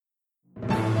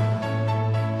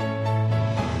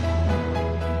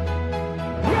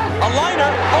A liner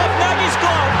off Nagy's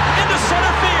glove into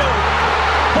center field.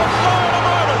 The Florida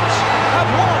Marlins have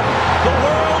won the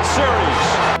World Series.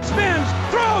 Spins,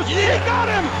 throws, he got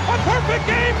him! A perfect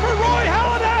game for Roy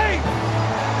Halladay!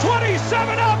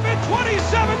 27 up and 27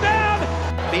 down.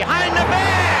 Behind the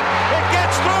bag, it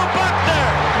gets through Buckner.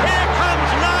 Here comes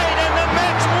Knight and the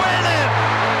Mets win it.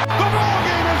 The ball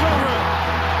game is over.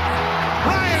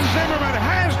 Ryan Zimmerman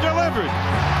has delivered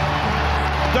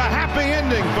the happy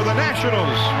ending for the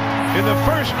Nationals in the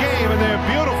first game in their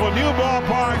beautiful new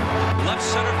ballpark. Left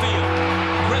center field.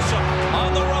 Grissom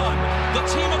on the run. The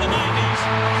team of the 90s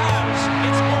has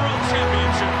its World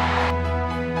Championship.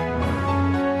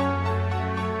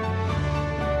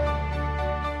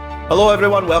 Hello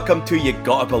everyone, welcome to You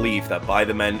Gotta Believe That By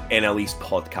the Men NL East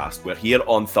podcast. We're here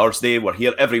on Thursday, we're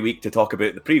here every week to talk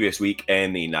about the previous week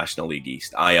in the National League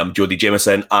East. I am Jody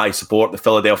Jameson, I support the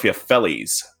Philadelphia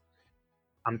Phillies.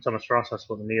 I'm Thomas Ross, I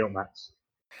support the New York Mets.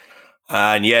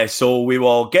 And yeah, so we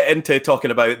will get into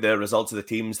talking about the results of the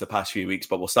teams the past few weeks,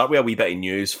 but we'll start with a wee bit of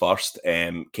news first.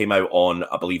 Came out on,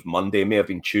 I believe, Monday, may have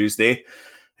been Tuesday.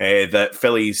 That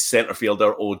Phillies centre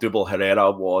fielder Odubel Herrera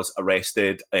was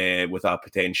arrested with a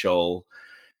potential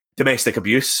domestic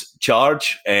abuse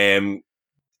charge to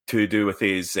do with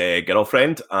his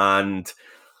girlfriend. And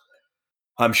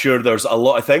I'm sure there's a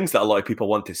lot of things that a lot of people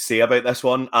want to say about this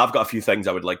one. I've got a few things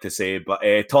I would like to say. But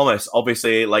Thomas,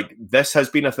 obviously, like this has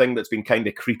been a thing that's been kind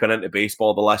of creeping into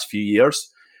baseball the last few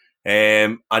years.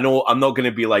 I know I'm not going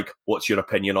to be like, what's your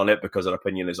opinion on it? Because our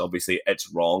opinion is obviously it's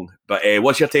wrong. But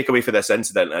what's your takeaway for this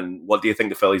incident, and what do you think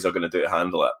the Phillies are going to do to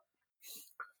handle it?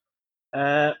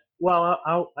 Well,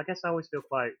 I guess I always feel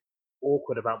quite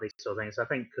awkward about these sort of things. I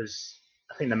think because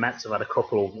the Mets have had a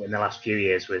couple in the last few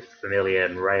years with Familia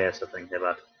and Reyes, I think they've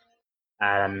had.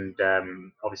 And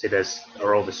obviously there's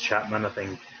Aroldis Chapman, I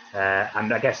think.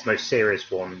 And I guess the most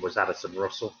serious one was Addison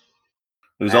Russell.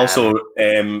 There was also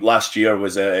last year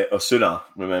was Osuna.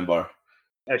 Remember?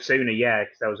 Osuna, yeah,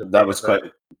 because that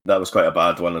was quite a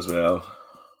bad one as well.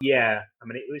 Yeah, I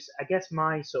mean, it was. I guess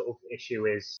my sort of issue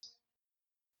is,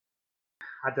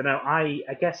 I don't know. I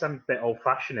guess I'm a bit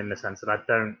old-fashioned in the sense that I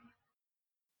don't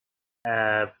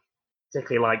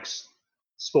particularly like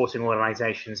sporting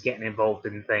organisations getting involved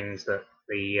in things that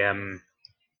the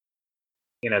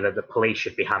that the police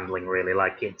should be handling. Really,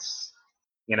 like it's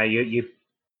you.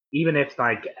 Even if,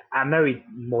 like, I know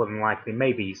more than likely,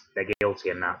 maybe they're guilty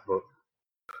in that, but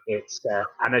it's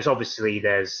and there's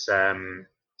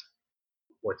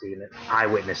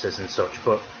eyewitnesses and such.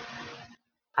 But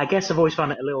I guess I've always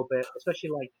found it a little bit, especially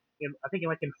like I think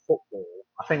like in football.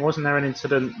 I think wasn't there an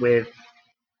incident with,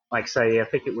 like, say, I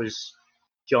think it was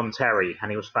John Terry, and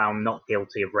he was found not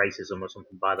guilty of racism or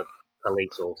something by the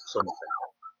police or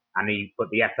something, but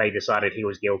the FA decided he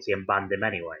was guilty and banned him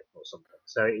anyway or something.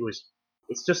 So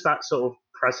it's just that sort of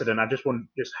precedent. I just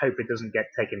hope it doesn't get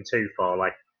taken too far.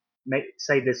 Like,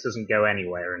 say this doesn't go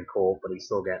anywhere in court, but he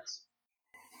still gets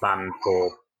banned for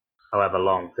however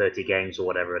long, 30 games or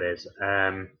whatever it is.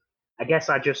 I guess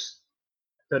I just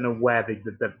don't know where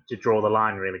to draw the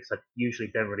line, really, because I usually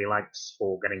don't really like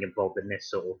sport getting involved in this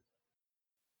sort of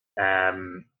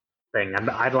thing. And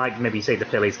I'd like maybe say the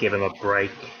Phillies give him a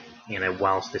break,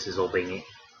 whilst this is all being...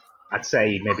 I'd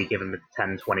say maybe give him a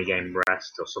 10, 20 game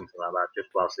rest or something like that, just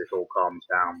whilst this all calms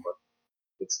down. But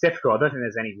it's difficult. I don't think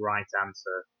there's any right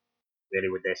answer really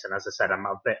with this. And as I said, I'm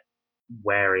a bit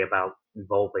wary about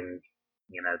involving,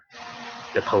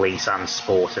 the police and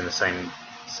sport in the same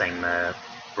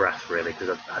breath, really,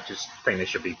 because I just think they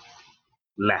should be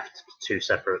left to two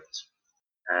separate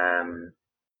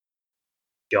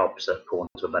jobs, for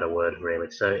want of a better word, really.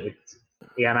 So it's...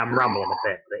 Yeah, and I'm rambling a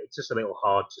bit, but it's just a little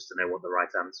hard just to know what the right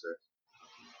answer is.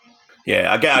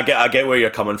 Yeah, I get where you're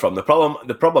coming from. The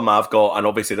problem I've got, and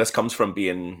obviously this comes from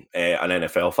being an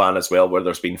NFL fan as well, where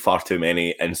there's been far too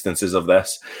many instances of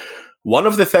this. One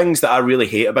of the things that I really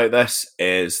hate about this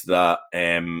is that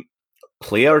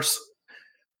players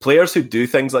who do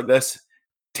things like this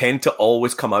tend to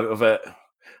always come out of it.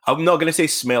 I'm not going to say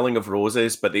smelling of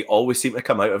roses, but they always seem to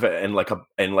come out of it in like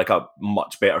a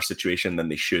much better situation than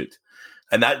they should.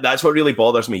 And that's what really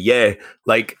bothers me. Yeah,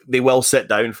 like they will sit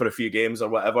down for a few games or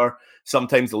whatever.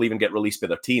 Sometimes they'll even get released by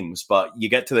their teams. But you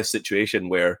get to this situation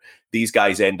where these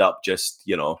guys end up just,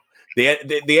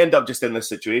 they end up just in this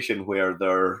situation where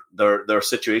their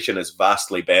situation is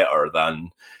vastly better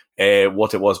than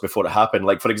what it was before it happened.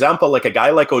 Like, for example, like a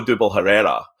guy like Odubel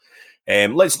Herrera.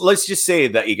 Let's just say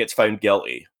that he gets found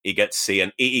guilty. He gets, say,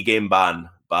 an 80-game ban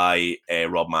by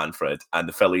Rob Manfred, and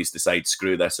the Phillies decide,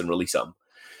 screw this, and release him.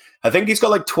 I think he's got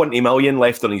like 20 million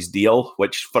left on his deal,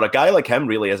 which for a guy like him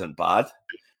really isn't bad.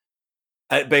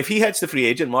 But if he hits the free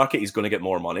agent market, he's going to get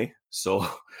more money. So,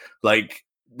 like,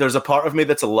 there's a part of me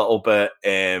that's a little bit,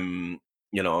 there's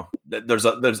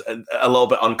a little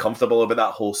bit uncomfortable about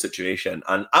that whole situation.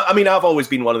 And I mean, I've always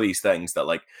been one of these things that,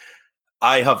 like,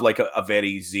 I have like a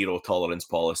very zero tolerance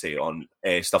policy on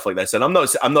stuff like this, and I'm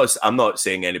not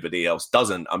saying anybody else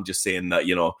doesn't. I'm just saying that,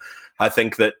 I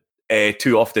think that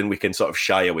too often we can sort of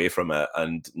shy away from it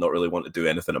and not really want to do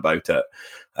anything about it.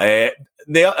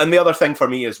 The other thing for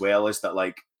me as well is that,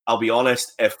 like, I'll be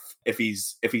honest, if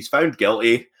he's found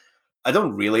guilty, I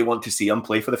don't really want to see him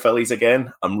play for the Phillies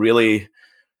again. I'm really,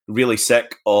 really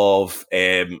sick of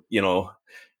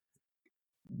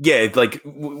like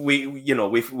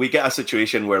we get a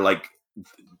situation where, like,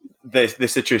 the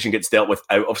situation gets dealt with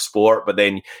out of sport, but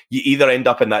then you either end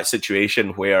up in that situation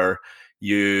where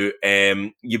you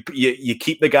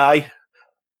keep the guy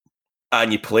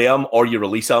and you play him, or you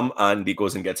release him and he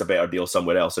goes and gets a better deal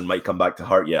somewhere else and might come back to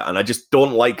hurt you. And I just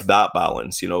don't like that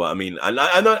balance. You know what I mean? And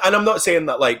I'm not saying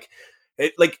that, like,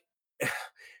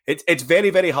 it's very,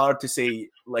 very hard to say,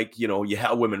 like, you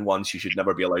hit a woman once, you should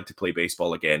never be allowed to play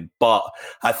baseball again. But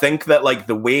I think that, like,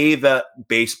 the way that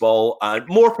baseball, and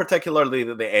more particularly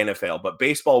the NFL, but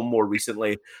baseball more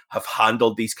recently, have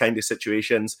handled these kind of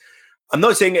situations, I'm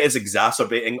not saying it is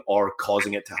exacerbating or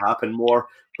causing it to happen more,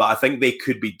 but I think they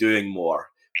could be doing more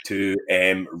to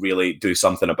really do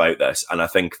something about this. And I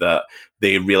think that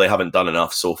they really haven't done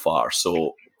enough so far.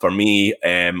 So for me,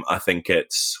 I think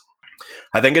it's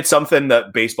something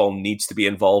that baseball needs to be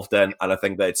involved in, and I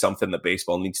think that it's something that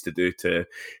baseball needs to do to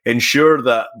ensure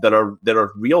that there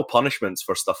are real punishments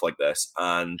for stuff like this,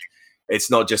 and it's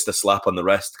not just a slap on the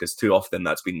wrist, because too often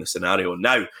that's been the scenario.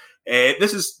 Now,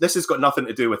 this has got nothing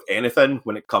to do with anything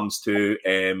when it comes to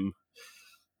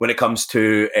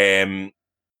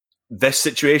this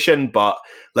situation, but,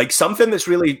 like, something that's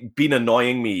really been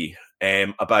annoying me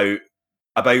about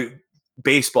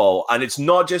baseball, and it's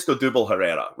not just Odubel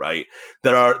Herrera, right?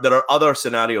 There are other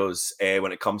scenarios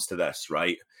when it comes to this,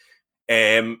 right?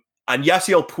 And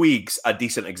Yasiel Puig's a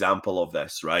decent example of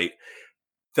this, right?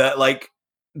 That, like,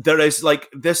 there is, like,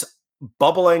 this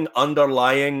bubbling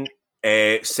underlying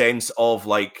sense of,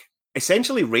 like,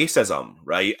 essentially racism,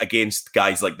 right, against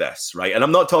guys like this, right? And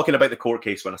I'm not talking about the court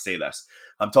case when I say this.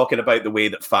 I'm talking about the way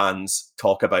that fans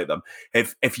talk about them.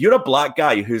 If you're a black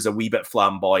guy who's a wee bit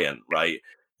flamboyant, right,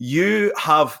 you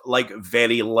have, like,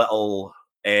 very little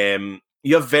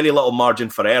margin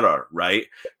for error, right,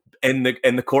 in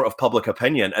the court of public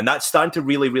opinion. And that's starting to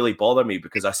really, really bother me,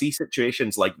 because I see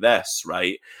situations like this,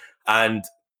 right? And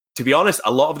to be honest,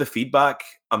 a lot of the feedback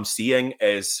I'm seeing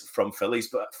is from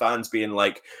Phillies fans being,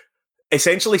 like,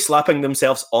 essentially slapping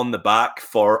themselves on the back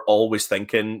for always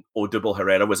thinking Odubel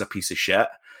Herrera was a piece of shit.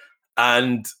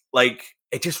 And, like,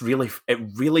 it really,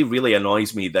 really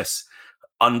annoys me, this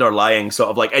underlying sort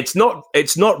of, like, it's not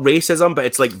racism, but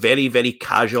it's, like, very, very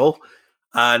casual.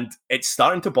 And it's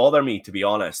starting to bother me, to be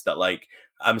honest, that, like,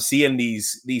 I'm seeing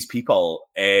these people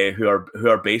who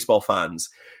are baseball fans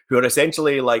who are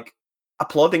essentially, like,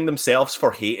 applauding themselves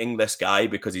for hating this guy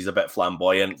because he's a bit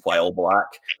flamboyant while black.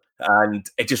 And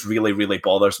it just really, really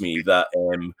bothers me that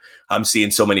I'm seeing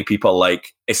so many people,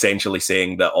 like, essentially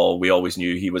saying that, oh, we always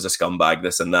knew he was a scumbag,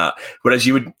 this and that. Whereas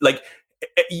you would, like,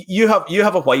 you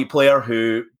have a white player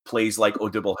who plays like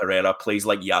Odubel Herrera, plays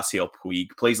like Yasiel Puig,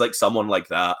 plays like someone like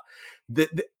that.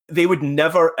 They would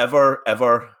never, ever,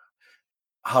 ever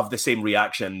have the same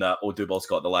reaction that Odubel's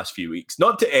got the last few weeks.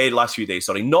 Not to last few days,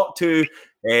 sorry. Not to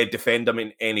defend him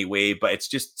in any way, but it's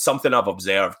just something I've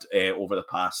observed over the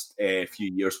past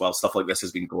few years while stuff like this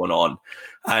has been going on.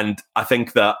 And I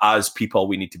think that as people,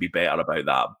 we need to be better about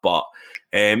that. But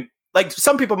like,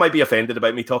 some people might be offended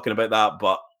about me talking about that,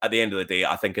 but at the end of the day,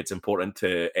 I think it's important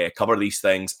to cover these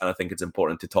things, and I think it's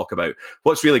important to talk about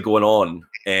what's really going on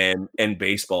in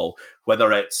baseball,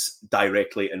 whether it's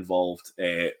directly involved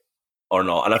or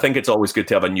not. And I think it's always good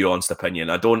to have a nuanced opinion.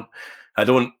 I don't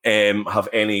have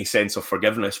any sense of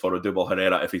forgiveness for Odubel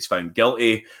Herrera if he's found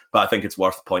guilty, but I think it's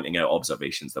worth pointing out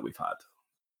observations that we've had.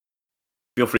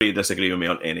 Feel free to disagree with me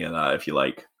on any of that if you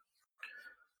like.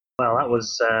 Well, that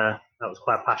was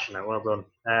quite passionate. Well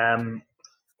done.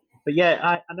 But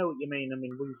yeah, I know what you mean. I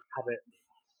mean, we have it.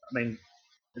 I mean,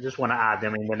 I just want to add. I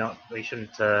mean, we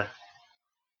shouldn't. To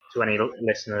any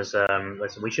listeners,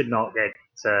 listen, we should not get.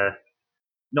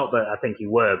 Not that I think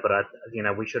you were, but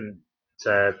we shouldn't.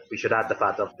 We should add the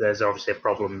fact that there's obviously a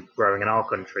problem growing in our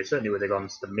country, certainly with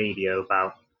regards to the media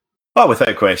about. Oh,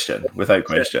 without question.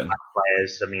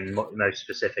 Players. I mean, most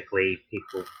specifically,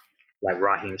 people like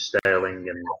Raheem Sterling,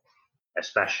 and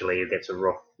especially who gets a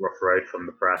rough road from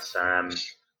the press.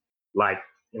 Like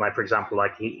for example,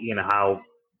 like how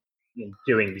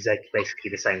doing basically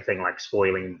the same thing, like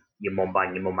spoiling your mum,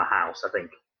 buying your mum a house. I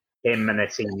think him and a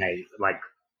teammate, like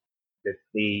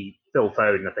the Phil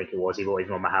Foden, I think it was, he bought his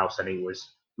mum a house and he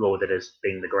was lauded as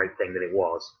being the great thing that it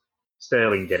was.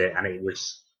 Sterling did it, and it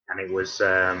was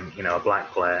a black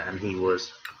player, and he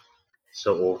was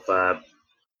sort of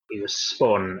he was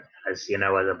spun as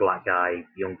as a black guy,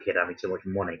 young kid having too much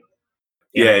money.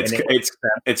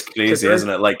 It's crazy, isn't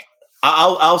it? Like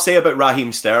I'll say about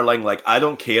Raheem Sterling, like I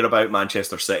don't care about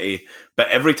Manchester City, but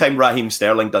every time Raheem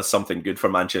Sterling does something good for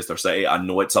Manchester City, I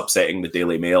know it's upsetting the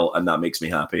Daily Mail, and that makes me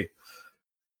happy.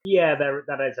 Yeah,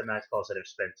 that is a nice positive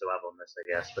spin to have on this, I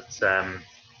guess. But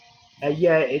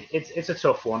it's a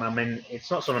tough one. I mean,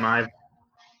 it's not something I've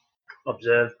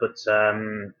observed, but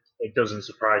it doesn't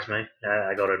surprise me.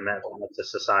 I got to admit, it's a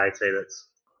society that's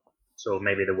sort of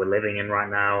maybe that we're living in right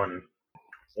now, and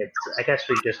I guess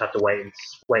we just have to wait and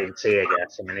see. I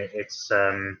guess. I mean,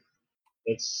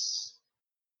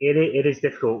 it is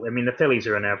difficult. I mean, the Phillies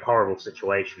are in a horrible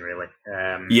situation, really.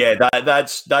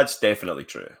 That's definitely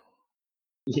true.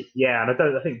 Yeah, and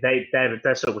I think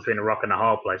they're still between a rock and a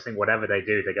hard place. I think whatever they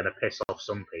do, they're going to piss off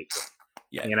some people.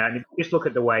 Yeah, and just look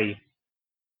at the way,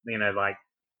 like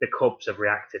the Cubs have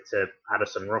reacted to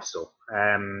Addison Russell.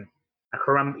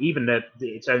 Even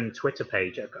its own Twitter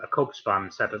page, a Cubs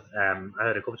fan said. I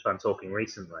heard a Cubs fan talking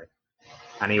recently,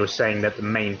 and he was saying that the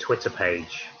main Twitter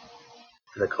page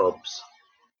for the Cubs,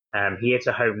 he hit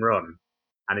a home run,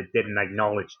 and it didn't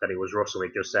acknowledge that it was Russell.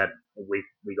 It just said we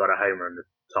got a homer in the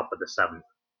top of the seventh,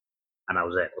 and that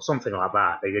was it, or something like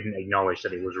that. They didn't acknowledge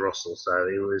that it was Russell, so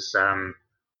it was. And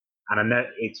I know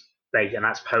it's big, and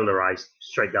that's polarized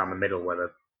straight down the middle,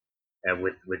 whether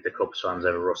with the Cubs fans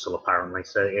over Russell apparently.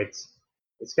 So it's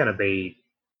going to be.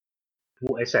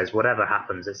 It says whatever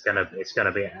happens, it's going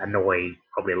to be annoy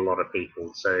probably a lot of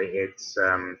people. So it's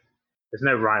there's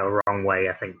no right or wrong way,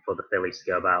 I think, for the Phillies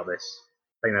to go about this.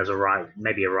 I think there's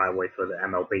maybe a right way for the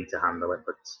MLB to handle it,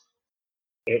 but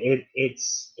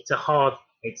it's a hard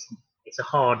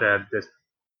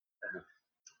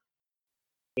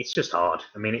it's just hard.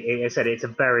 I mean, I said it's a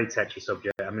very touchy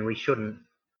subject. I mean, we shouldn't.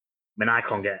 I mean, I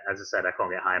can't get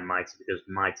high and mighty because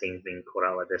my team's being caught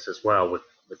out like this as well with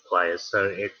players.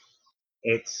 So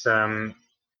it's hard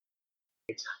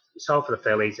for the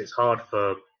Phillies. It's hard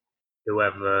for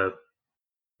whoever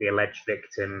the alleged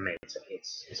victim.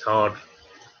 It's hard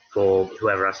for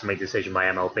whoever has to make a decision by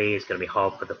MLB. It's going to be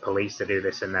hard for the police to do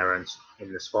this in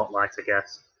the spotlight, I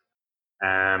guess.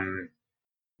 I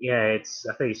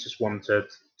think it's just one to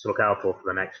look out for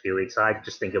the next few weeks. I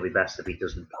just think it'll be best if he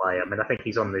doesn't play. I mean, I think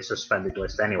he's on the suspended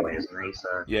list anyway, isn't he?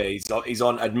 So yeah, he's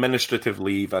on administrative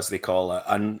leave, as they call it.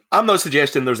 And I'm not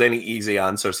suggesting there's any easy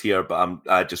answers here, but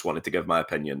I just wanted to give my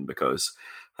opinion because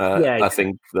I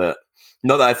think that.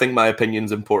 Not that I think my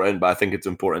opinion's important, but I think it's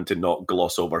important to not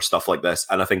gloss over stuff like this.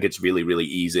 And I think it's really, really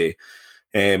easy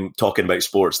talking about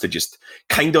sports to just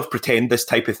kind of pretend this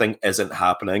type of thing isn't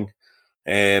happening.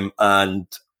 And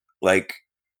like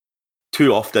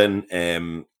too often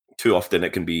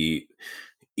it can be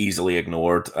easily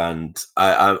ignored, and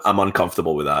I'm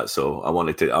uncomfortable with that. So I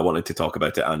wanted to talk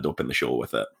about it and open the show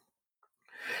with it.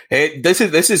 This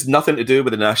is nothing to do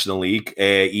with the National League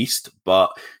East,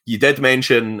 but you did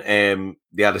mention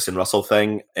the Addison Russell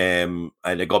thing, and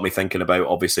it got me thinking about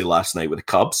obviously last night with the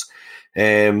Cubs.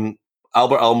 Albert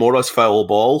Almora's foul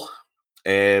ball.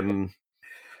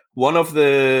 One of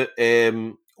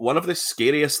the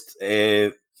scariest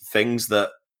things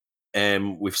that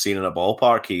we've seen in a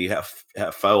ballpark. He hit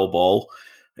a foul ball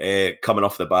coming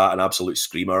off the bat, an absolute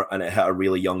screamer, and it hit a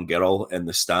really young girl in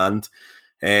the stand.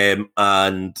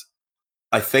 And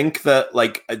I think that,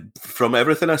 like, from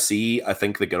everything I see, I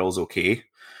think the girl's okay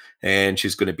and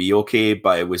she's going to be okay.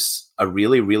 But it was a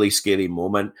really, really scary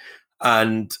moment.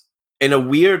 And in a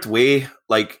weird way,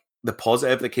 like, the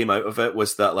positive that came out of it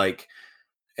was that, like,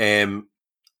 Albert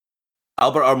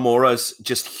Almora's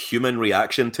just human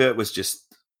reaction to it was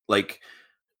just, like,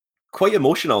 quite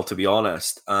emotional, to be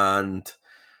honest. And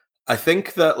I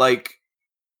think that, like,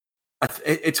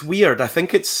 it's weird. I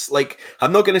think it's like,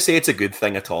 I'm not going to say it's a good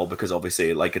thing at all because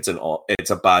obviously, like, it's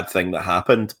a bad thing that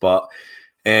happened. But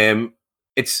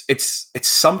it's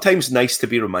sometimes nice to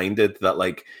be reminded that,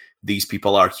 like, these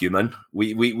people are human.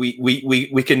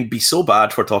 We can be so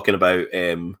bad for talking about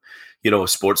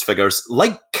sports figures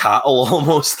like cattle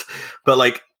almost, but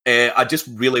like I just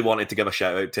really wanted to give a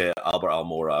shout out to Albert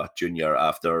Almora Jr.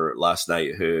 after last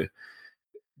night, who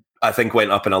I think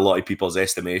went up in a lot of people's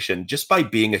estimation just by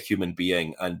being a human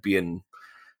being and being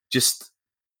just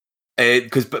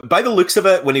because by the looks of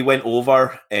it, when he went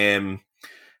over,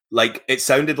 like, it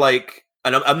sounded like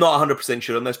and I'm not 100%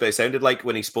 sure on this, but it sounded like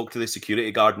when he spoke to the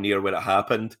security guard near where it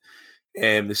happened,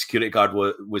 the security guard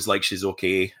was like, she's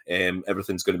okay,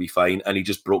 everything's going to be fine. And he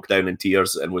just broke down in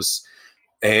tears and was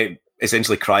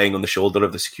essentially crying on the shoulder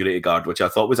of the security guard, which I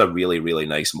thought was a really, really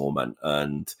nice moment.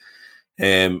 And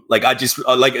I just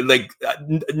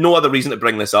no other reason to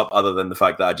bring this up other than the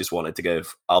fact that I just wanted to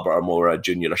give Albert Almora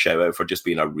Jr. a shout out for just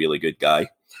being a really good guy.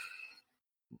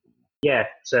 Yeah,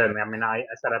 certainly. I mean, I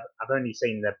said I've only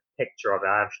seen the picture of it.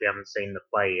 I actually haven't seen the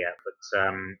play yet, but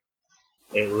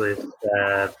it was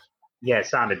it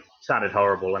sounded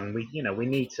horrible, and we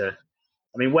need to.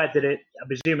 I mean, where did it? I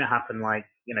presume it happened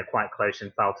quite close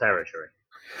in foul territory.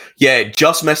 Yeah,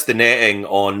 just missed the netting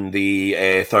on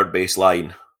the third base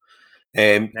line.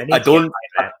 I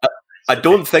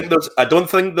don't think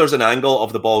there's an angle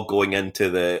of the ball going into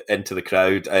the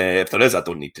crowd. If there is, I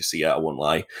don't need to see it. I won't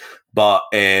lie. But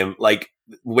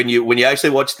when you actually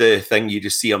watch the thing, you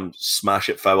just see him smash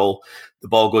it foul. The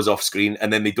ball goes off screen,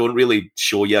 and then they don't really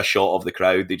show you a shot of the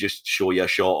crowd. They just show you a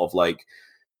shot of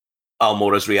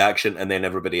Almora's reaction and then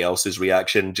everybody else's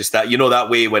reaction. Just that, that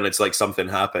way when it's like something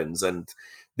happens and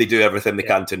they do everything they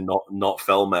can to not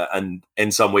film it. And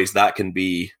in some ways that can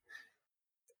be,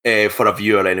 for a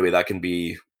viewer anyway, that can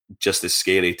be just as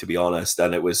scary, to be honest.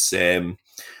 And it was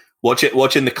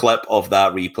watching the clip of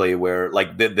that replay where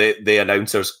the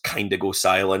announcers kind of go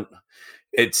silent.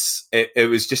 It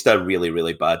was just a really,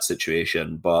 really bad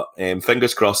situation. But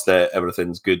fingers crossed that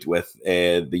everything's good with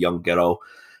the young girl.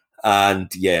 And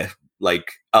yeah,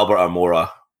 Albert Almora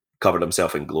covered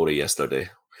himself in glory yesterday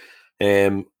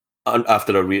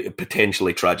after a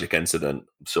potentially tragic incident.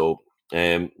 So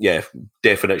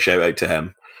definite shout out to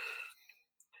him.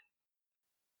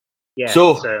 Yeah.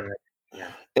 So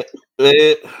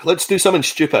let's do something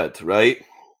stupid, right?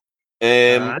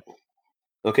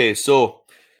 Okay, so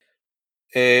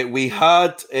we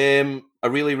had a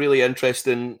really, really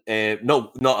interesting,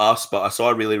 not us, but I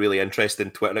saw a really, really interesting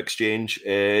Twitter exchange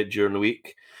during the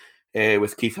week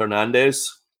with Keith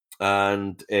Hernandez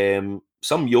and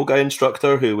some yoga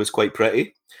instructor who was quite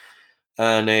pretty.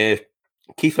 And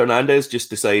Keith Hernandez just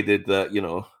decided that,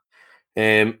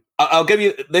 I'll give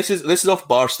you, this is off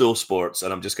Barstool Sports,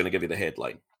 and I'm just going to give you the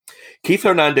headline. Keith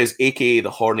Hernandez, a.k.a.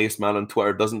 the horniest man on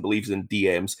Twitter, doesn't believe in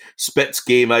DMs, spits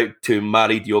game out to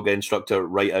married yoga instructor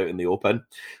right out in the open.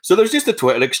 So there's just a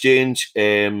Twitter exchange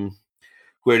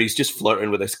where he's just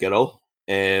flirting with this girl.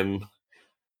 And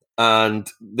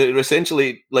they're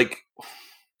essentially,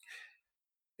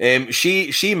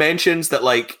 she mentions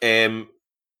that,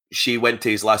 she went to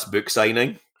his last book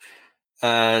signing.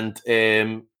 And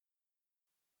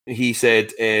he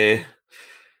said...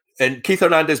 And Keith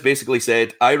Hernandez basically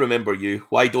said, I remember you.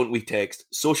 Why don't we text?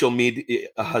 Social media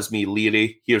has me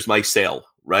leery. Here's my cell,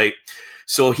 right?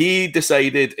 So he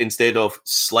decided, instead of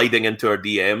sliding into our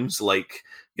DMs like,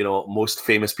 most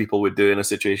famous people would do in a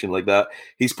situation like that,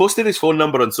 he's posted his phone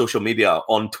number on social media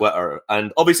on Twitter.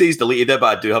 And obviously he's deleted it,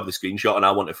 but I do have the screenshot and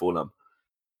I want to phone him.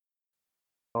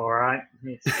 All right.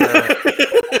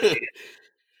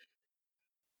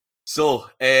 So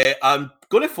I'm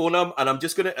going to phone him, and I'm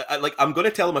just going to I'm going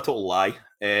to tell him a total lie.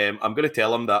 I'm going to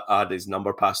tell him that I had his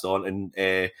number passed on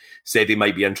and said he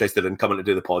might be interested in coming to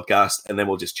do the podcast, and then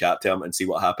we'll just chat to him and see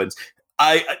what happens.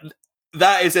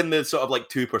 That is in the sort of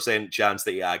 2% chance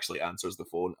that he actually answers the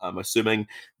phone. I'm assuming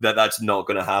that that's not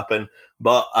going to happen,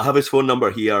 but I have his phone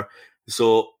number here,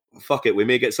 so fuck it. We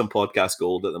may get some podcast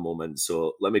gold at the moment,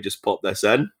 so let me just pop this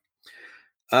in.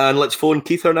 And let's phone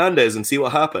Keith Hernandez and see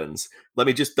what happens. Let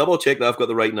me just double check that I've got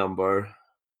the right number.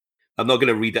 I'm not going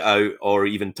to read it out or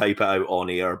even type it out on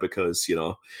air because,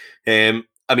 I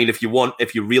mean, if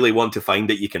you really want to find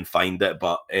it, you can find it.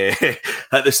 But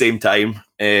at the same time,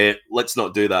 let's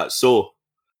not do that. So,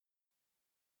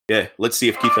 yeah, let's see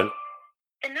if Keith...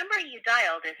 The number you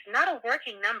dialed is not a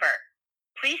working number.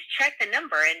 Please check the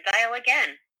number and dial again.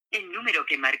 El número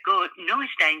que marcó no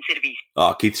está en servicio.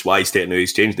 Oh, Keith's wise to know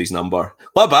he's changed his number.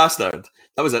 What a bastard!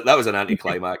 That was an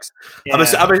anticlimax. Yeah.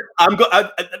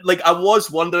 I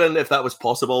was wondering if that was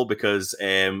possible because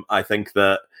I think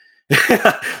that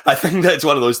it's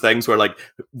one of those things where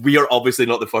we are obviously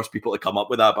not the first people to come up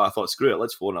with that, but I thought screw it,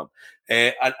 let's phone him.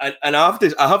 And I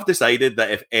have decided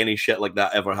that if any shit like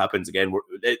that ever happens again,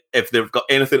 if they've got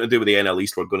anything to do with the NL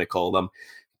East, we're going to call them.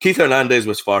 Keith Hernandez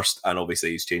was first, and obviously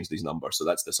he's changed his number, so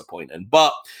that's disappointing.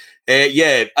 But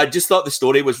I just thought the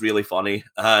story was really funny,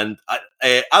 and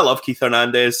I love Keith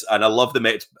Hernandez, and I love the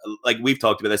Mets. We've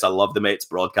talked about this, I love the Mets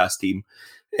broadcast team,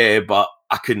 but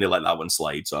I couldn't let that one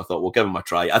slide, so I thought we'll give him a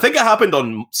try. I think it happened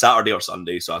on Saturday or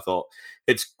Sunday, so I thought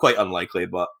it's quite unlikely,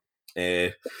 but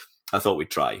I thought we'd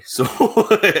try. So,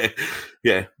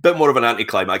 yeah, bit more of an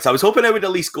anticlimax. I was hoping I would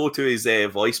at least go to his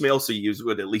voicemail so you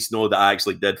would at least know that I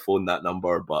actually did phone that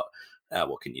number, but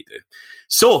what can you do?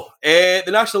 So, the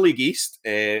National League East,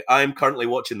 I'm currently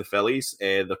watching the Phillies.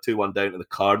 They're 2-1 down to the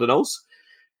Cardinals.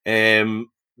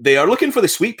 They are looking for the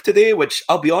sweep today, which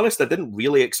I'll be honest, I didn't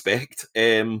really expect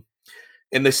in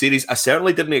this series. I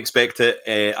certainly didn't expect it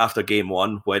after game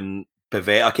one when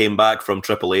Pivetta came back from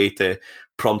AAA to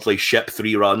promptly ship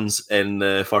 3 runs in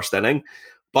the first inning.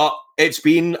 But it's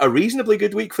been a reasonably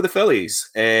good week for the Phillies.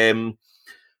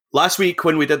 Last week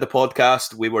when we did the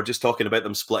podcast, we were just talking about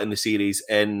them splitting the series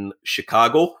in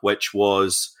Chicago, which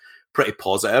was pretty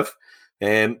positive.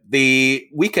 The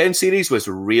weekend series was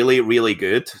really, really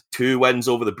good. 2 wins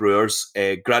over the Brewers.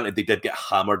 Granted, they did get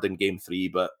hammered in game 3,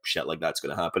 but shit like that's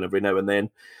going to happen every now and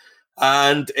then.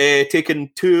 And taken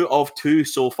 2 of 2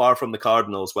 so far from the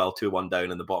Cardinals, well, 2-1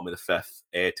 down in the bottom of the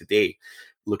 5th today,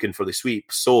 looking for the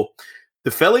sweep. So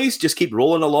the Phillies just keep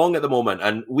rolling along at the moment.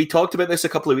 And we talked about this a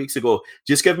couple of weeks ago.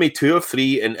 Just give me 2 of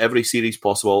 3 in every series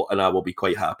possible, and I will be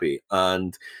quite happy.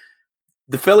 And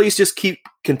the Phillies just keep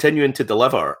continuing to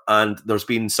deliver. And there's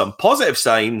been some positive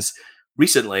signs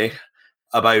recently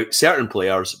about certain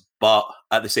players, but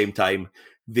at the same time,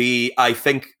 I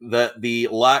think that the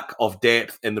lack of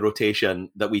depth in the rotation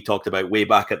that we talked about way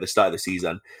back at the start of the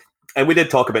season, and we did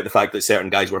talk about the fact that certain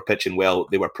guys were pitching well,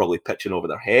 they were probably pitching over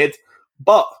their head.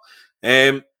 But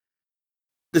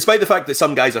despite the fact that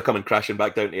some guys are coming crashing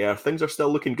back down to earth, things are still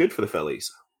looking good for the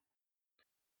Phillies.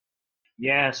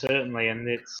 Yeah, certainly. And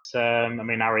it's,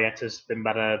 Arrieta's been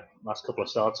better last couple of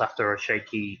starts after a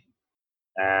shaky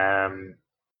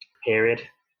period.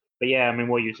 But yeah,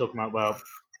 what you're talking about, well,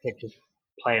 pitchers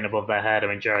playing above their head.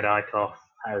 Jared Eichhoff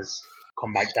has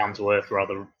come back down to earth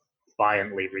rather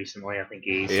violently recently. I think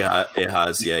he's... Yeah, it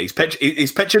has. Yeah, he's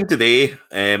pitching today,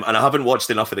 and I haven't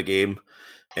watched enough of the game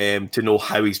to know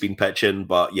how he's been pitching.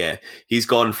 But yeah, he's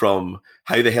gone from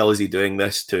how the hell is he doing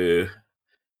this to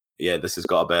this has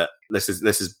got a bit. This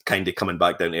is kind of coming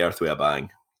back down to earth with a bang.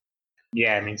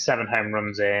 Yeah, 7 home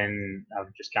runs in.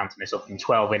 I'm just counting this up in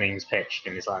 12 innings pitched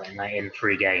in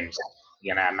 3 games.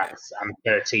 And that's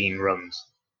 13 runs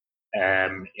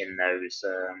in those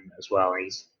as well.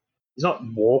 He's not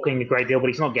walking a great deal, but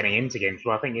he's not getting into games.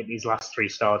 Well, I think these last 3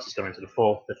 starts he's going to the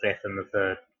 4th, the 5th, and the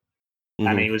 3rd. Mm-hmm.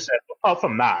 And he was apart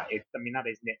from that, that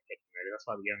is nitpicking really. That's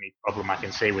like the only problem I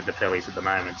can see with the Phillies at the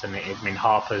moment. And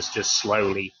Harper's just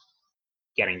slowly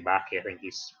getting back. I think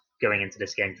he's going into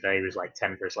this game today. He was like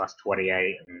 10 for his last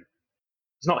 28, and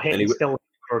he's not hitting still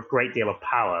for a great deal of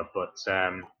power, but.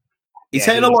 He's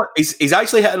hitting a lot. He's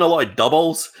actually hitting a lot of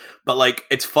doubles, but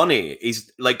it's funny. He's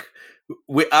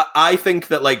I think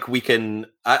that we can.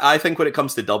 I think when it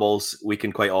comes to doubles, we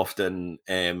can quite often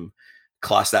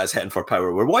class that as hitting for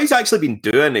power. Where what he's actually been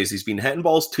doing is he's been hitting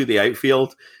balls to the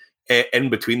outfield, in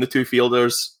between the 2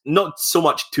 fielders, not so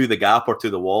much to the gap or to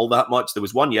the wall that much. There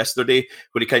was one yesterday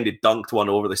where he kind of dunked one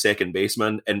over the second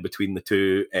baseman in between the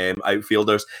 2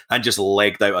 outfielders and just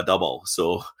legged out a double.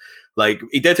 So.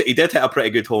 He did hit a pretty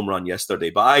good home run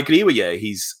yesterday, but I agree with you.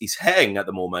 He's hitting at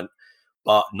the moment,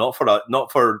 but not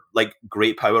for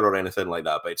great power or anything like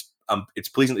that. But it's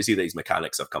pleasing to see that his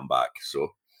mechanics have come back.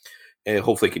 So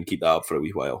hopefully he can keep that up for a wee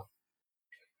while.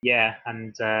 Yeah,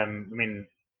 and I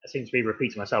seem to be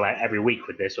repeating myself every week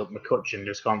with this. But McCutchen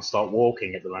just can't start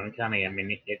walking at the moment, can he?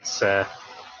 It's I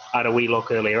had a wee look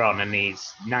earlier on, and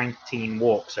he's 19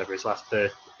 walks over his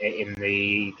in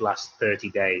the last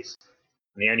 30 days.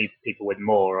 And the only people with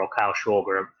more are Kyle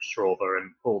Schwarber and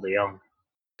Paul DeJong.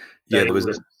 Yeah,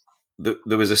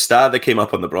 there was a stat that came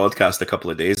up on the broadcast a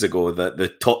couple of days ago that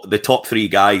the top 3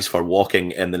 guys for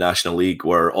walking in the National League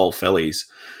were all Phillies.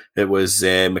 It was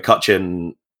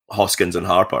McCutchen, Hoskins, and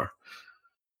Harper,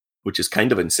 which is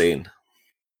kind of insane.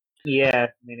 Yeah,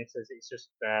 it's just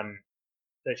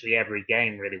virtually every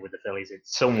game really with the Phillies.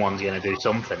 It's someone's going to do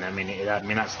something.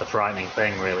 That's the frightening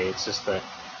thing really. It's just that.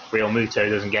 Real Muto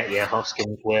doesn't get you,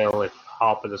 Hoskins will. If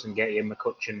Harper doesn't get you,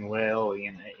 McCutchen will.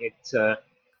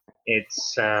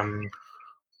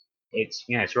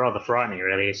 It's rather frightening,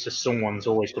 really. It's just someone's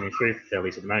always coming through for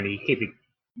Phillies at the moment. You keep in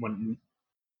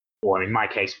my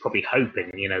case, probably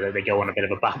hoping, that they go on a bit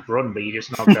of a bad run, but you're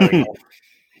just not going on.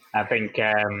 I think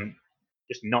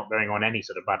just not going on any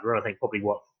sort of bad run. I think probably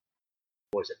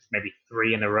maybe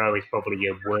 3 in a row is probably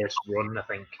your worst run. I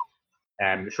think.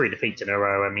 3 defeats in a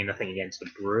row. I think against the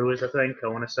Brewers, I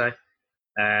want to say,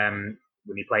 when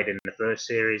he played in the first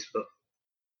series. But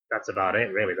that's about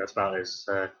it, really. That's about as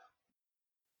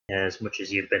much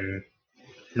as you've been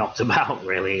knocked about,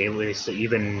 really. You've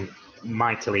been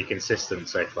mightily consistent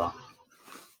so far.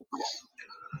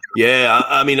 Yeah,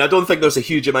 I mean, I don't think there's a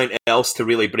huge amount else to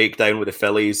really break down with the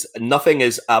Phillies. Nothing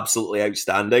is absolutely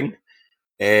outstanding,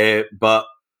 but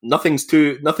nothing's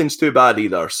too bad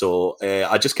either. So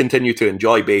I just continue to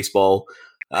enjoy baseball,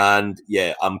 and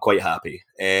yeah, I'm quite happy.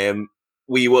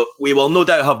 We will no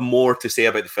doubt have more to say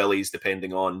about the Phillies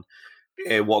depending on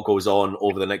what goes on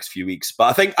over the next few weeks.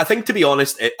 But I think to be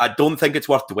honest, I don't think it's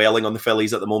worth dwelling on the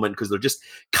Phillies at the moment because they're just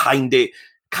kind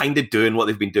of doing what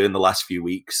they've been doing the last few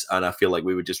weeks, and I feel like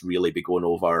we would just really be going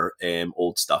over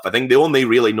old stuff. I think the only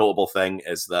really notable thing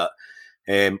is that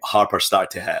Harper started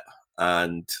to hit,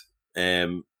 and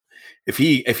if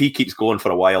he keeps going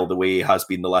for a while the way he has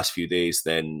been the last few days,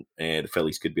 then the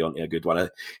Phillies could be onto a good one.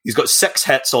 He's got 6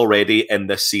 hits already in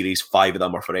this series. 5 of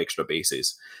them are for extra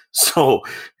bases, so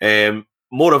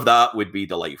more of that would be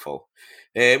delightful.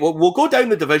 We'll go down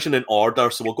the division in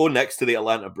order. So we'll go next to the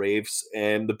Atlanta Braves.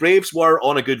 The Braves were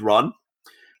on a good run,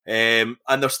 and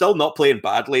they're still not playing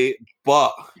badly,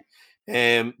 but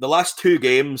the last 2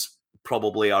 games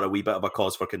probably are a wee bit of a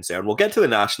cause for concern. We'll get to the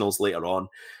Nationals later on,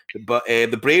 but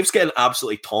the Braves getting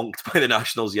absolutely tonked by the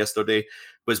Nationals yesterday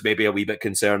was maybe a wee bit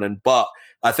concerning. But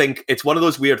I think it's one of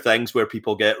those weird things where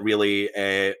people get really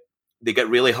they get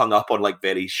really hung up on like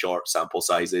very short sample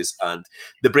sizes, and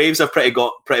the Braves have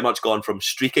pretty much gone from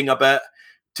streaking a bit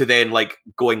to then like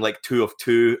going like 2 of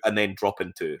 2 and then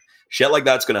dropping 2. Shit like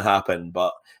that's going to happen,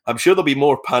 but I'm sure there'll be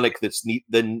more panic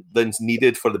than's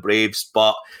needed for the Braves.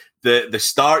 But the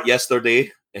start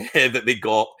yesterday that they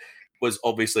got was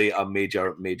obviously a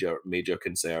major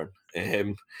concern.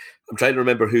 I'm trying to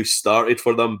remember who started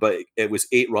for them, but it was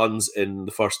 8 runs in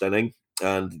the first inning,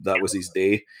 and that was his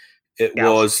day. It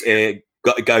was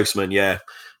Gaussman, yeah,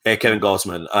 Kevin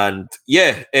Gaussman, and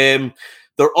yeah,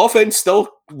 their offense still.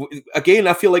 Again,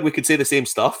 I feel like we could say the same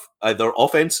stuff. Their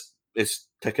offense is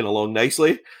ticking along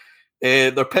nicely.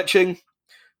 Their pitching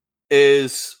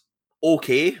is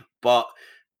okay, but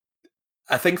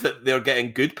I think that they're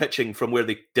getting good pitching from where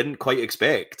they didn't quite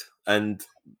expect, and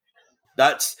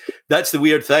that's the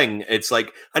weird thing. It's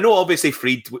like, I know obviously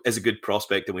Fried is a good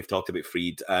prospect, and we've talked about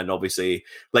Fried, and obviously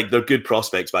like they're good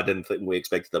prospects, but I didn't think we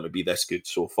expected them to be this good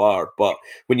so far. But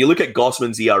when you look at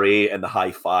Gaussman's ERA in the high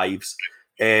 5s,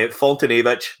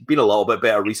 Foltynewicz been a little bit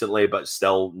better recently, but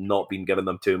still not been giving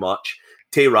them too much.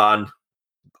 Tehran,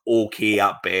 okay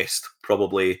at best,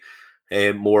 probably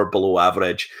more below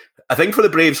average. I think for the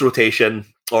Braves rotation,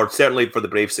 or certainly for the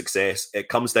Braves success, it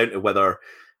comes down to whether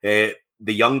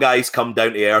the young guys come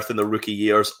down to earth in their rookie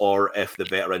years, or if the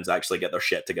veterans actually get their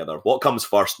shit together. What comes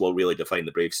first will really define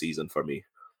the Braves season for me.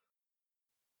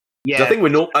 Yeah, I think we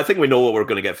know what we're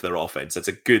going to get for their offense. It's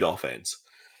a good offense.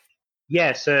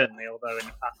 Yeah, certainly. Although in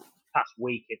the past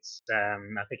week, it's I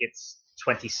think it's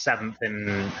 27th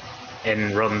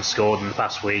in runs scored in the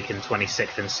past week and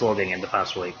 26th in slugging in the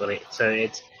past week. But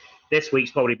it's this week's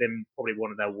probably been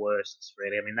one of their worst,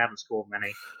 really. I mean, they haven't scored many.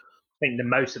 I think the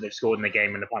most that they've scored in the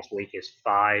game in the past week is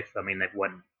 5. I mean, they've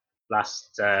won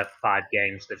last 5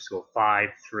 games. They've scored 5,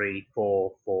 3,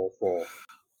 4, 4, 4.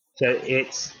 So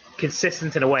it's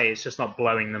consistent in a way. It's just not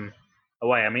blowing them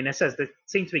away. I mean, it says they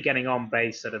seem to be getting on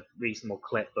base at a reasonable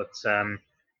clip, but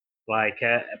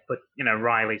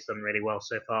Riley's done really well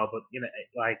so far. But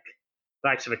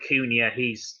like of Acuna,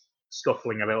 he's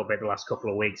scuffling a little bit the last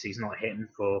couple of weeks. He's not hitting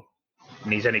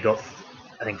and he's only got,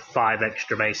 I think, 5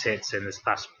 extra base hits in this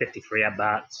past 53 at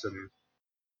bats, and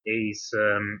he's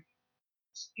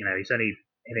he's only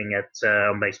hitting at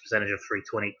on base percentage of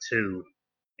 .322 in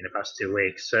the past 2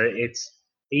 weeks. So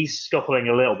he's scuffling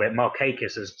a little bit.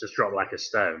 Markakis has just dropped like a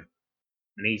stone,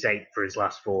 and he's 8 for his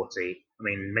last 40. I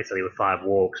mean, admittedly with 5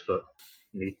 walks, but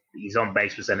his on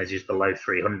base percentage is below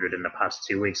 300 in the past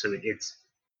 2 weeks. So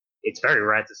it's very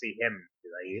rare to see him,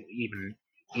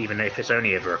 even if it's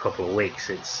only over a couple of weeks.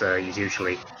 He's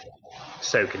usually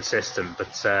so consistent.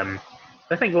 But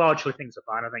I think largely things are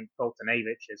fine. I think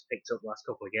Foltynewicz has picked up the last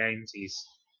couple of games. He's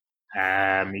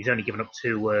only given up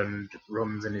 2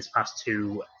 runs in his past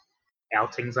 2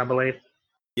 outings, I believe.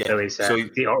 Yeah. So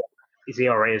his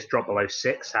ERA has dropped below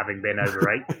 6, having been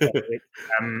over 8.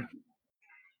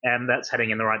 And that's heading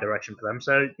in the right direction for them.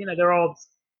 So, there are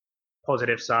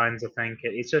positive signs, I think.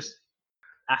 It's just,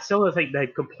 I still don't think they're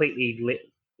completely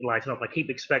lighting up. I keep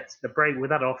expecting the Braves,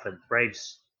 with that offense,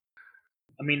 Braves,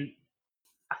 I mean,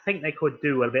 I think they could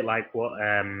do a bit like what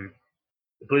the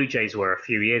Blue Jays were a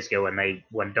few years ago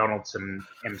when Donaldson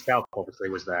himself obviously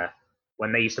was there,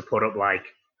 when they used to put up like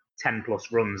 10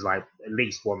 plus runs like at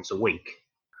least once a week.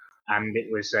 And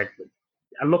it was I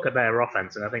look at their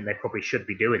offense, and I think they probably should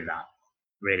be doing that,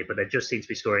 really, but they just seem to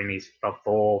be scoring these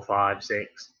 4, 5,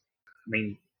 6. I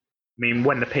mean, mean,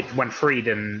 when Fried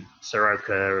and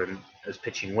Soroka is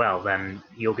pitching well, then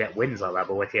you'll get wins like that.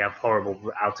 But if you have horrible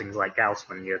outings like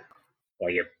Gaussman, you're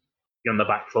on the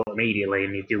back foot immediately,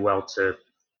 and you do well to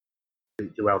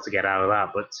get out of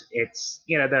that. But it's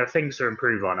there are things to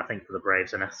improve on, I think, for the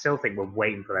Braves, and I still think we're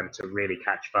waiting for them to really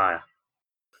catch fire.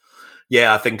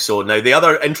 Yeah, I think so. Now, the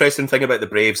other interesting thing about the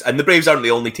Braves, and the Braves aren't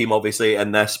the only team, obviously,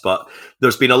 in this, but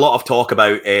there's been a lot of talk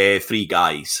about three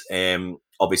guys.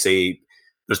 Obviously,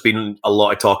 there's been a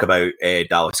lot of talk about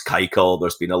Dallas Keuchel.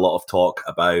 There's been a lot of talk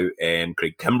about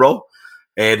Craig Kimbrell.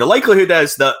 The likelihood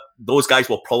is that those guys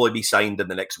will probably be signed in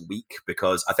the next week,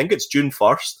 because I think it's June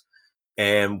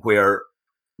 1st, where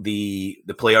the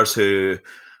players who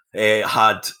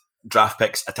had draft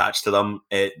picks attached to them,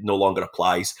 it no longer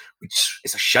applies, which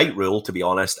is a shite rule, to be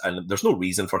honest. And there's no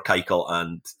reason for Keuchel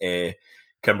and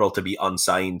Kimbrell to be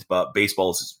unsigned, but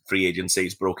baseball's free agency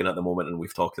is broken at the moment, and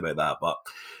we've talked about that. But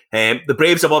the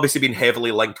Braves have obviously been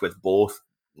heavily linked with both.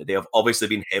 They have obviously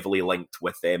been heavily linked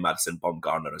with Madison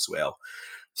Bumgarner as well.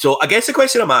 So I guess the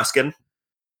question I'm asking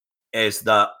is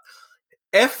that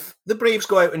if the Braves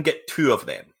go out and get two of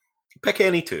them, pick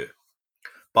any two,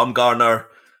 Bumgarner,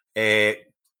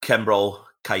 Kimbrell,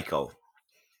 Keuchel,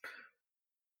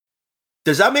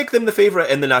 does that make them the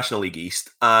favourite in the National League East?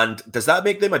 And does that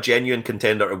make them a genuine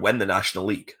contender to win the National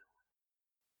League?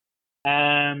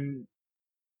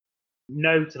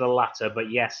 No to the latter, but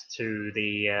yes to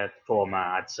the former.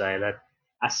 I'd say that.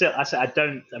 I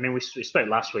don't. I mean, we spoke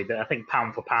last week that I think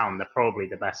pound for pound they're probably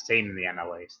the best team in the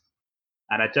NL East.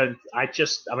 And I don't.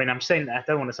 I'm saying that I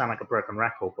don't want to sound like a broken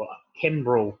record, but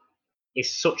Kimbrell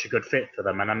is such a good fit for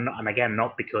them, and I'm not. And again,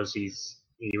 not because he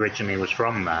originally was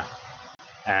from there,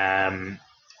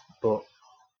 but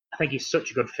I think he's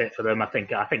such a good fit for them. I think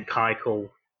Keuchel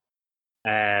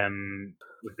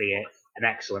would be an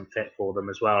excellent fit for them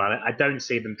as well. I don't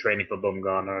see them training for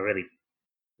Bumgarner. I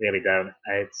really don't.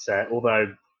 It's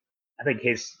although I think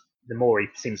the more he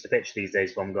seems to pitch these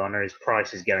days, Bumgarner, his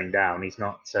price is going down. He's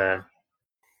not.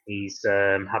 He's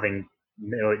having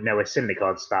Noah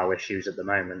Syndergaard style issues at the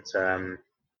moment.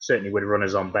 Certainly with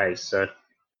runners on base. So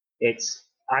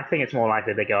I think it's more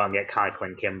likely they go out and get Keuchel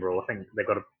and Kimbrell. I think they've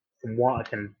got, from what I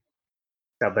can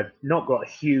tell, they've not got a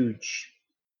huge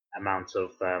amount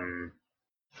of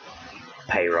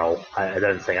payroll. I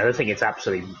don't think it's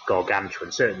absolutely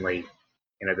gargantuan. Certainly,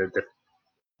 they've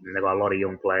got a lot of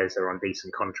young players that are on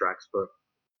decent contracts, but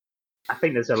I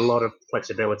think there's a lot of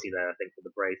flexibility there. I think for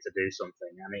the Braves to do something.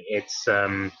 I mean, it's.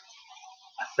 I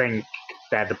think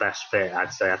they're the best fit.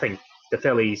 I'd say. I think the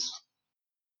Phillies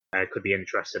could be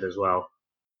interested as well,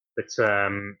 but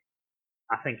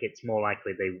I think it's more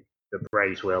likely the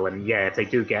Braves will. And yeah, if they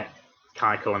do get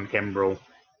Keuchel and Kimbrell,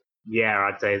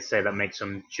 yeah, I'd say that makes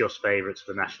them just favourites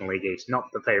for the National League East,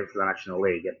 not the favourite for the National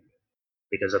League,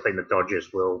 because I think the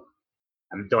Dodgers will.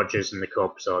 And the Dodgers and the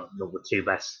Cubs are the two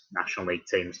best National League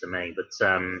teams to me, but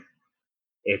and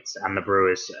the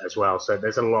Brewers as well. So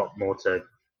there's a lot more to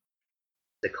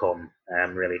come,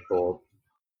 really, for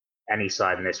any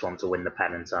side in this one to win the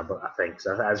pennant. I think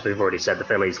so. As we've already said, the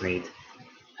Phillies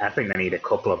I think they need a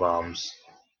couple of arms.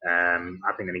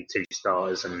 I think they need two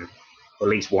starters and at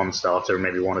least one starter and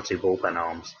maybe one or two bullpen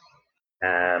arms.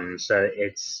 So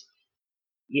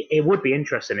it would be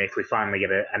interesting if we finally get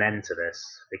an end to this,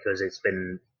 because it's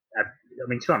been. I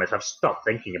mean, to be honest, I've stopped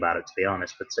thinking about it, to be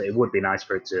honest. But it would be nice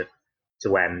for it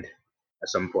to end at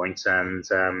some point, and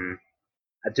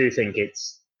I do think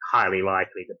it's highly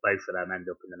likely that both of them end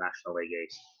up in the National League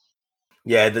East.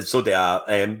 Yeah, so they are.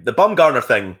 The Bumgarner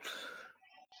thing,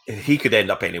 he could end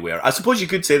up anywhere. I suppose you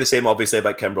could say the same, obviously,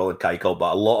 about Kimbrell and Keuchel,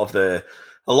 but a lot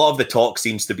of the talk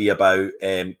seems to be about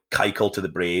Keuchel to the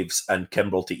Braves and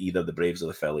Kimbrell to either the Braves or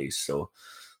the Phillies. So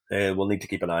we'll need to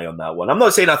keep an eye on that one. I'm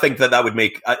not saying I think that would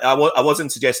make. I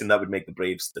wasn't suggesting that would make the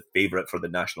Braves the favourite for the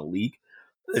National League.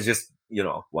 It's just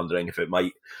wondering if it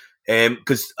might.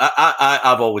 Because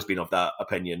I've always been of that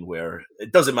opinion where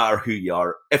it doesn't matter who you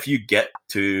are. If you get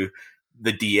to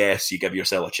the DS, you give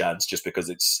yourself a chance, just because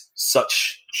it's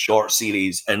such short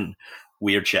series and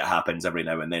weird shit happens every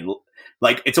now and then.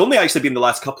 Like, it's only actually been the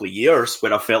last couple of years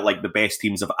where I felt like the best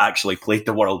teams have actually played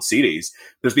the World Series.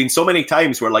 There's been so many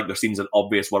times where there seems an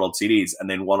obvious World Series and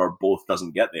then one or both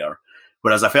doesn't get there.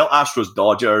 Whereas I felt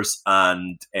Astros-Dodgers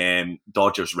and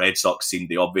Dodgers-Red Sox seemed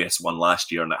the obvious one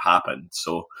last year, and it happened.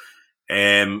 So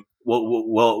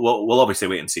we'll obviously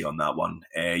wait and see on that one.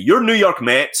 Your New York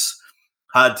Mets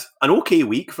had an okay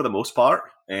week for the most part.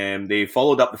 They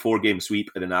followed up the 4-game sweep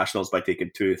in the Nationals by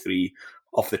taking 2-3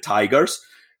 off the Tigers.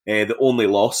 The only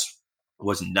loss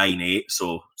was 9-8,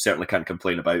 so certainly can't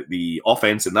complain about the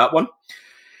offense in that one.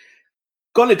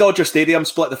 Gone to Dodger Stadium,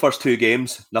 split the first 2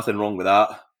 games. Nothing wrong with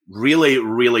that.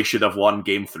 Really should have won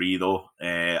Game 3, though.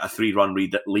 A 3-run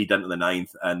lead into the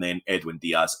 9th, and then Edwin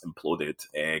Diaz imploded.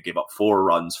 Gave up 4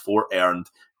 runs, 4 earned,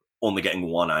 only getting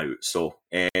 1 out. So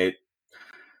the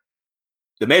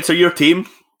Mets are your team.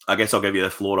 I guess I'll give you the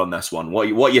floor on this one. What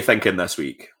are you thinking this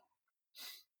week?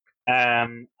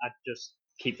 I just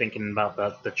keep thinking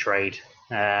about the trade.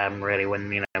 Really, when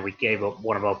we gave up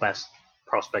one of our best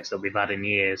prospects that we've had in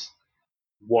years.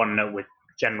 One with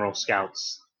general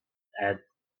scouts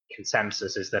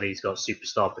consensus is that he's got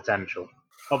superstar potential.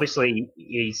 Obviously,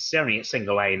 he's only at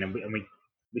single A, and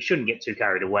we shouldn't get too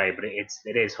carried away. But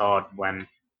it is hard when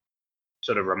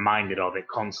sort of reminded of it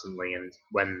constantly, and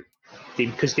when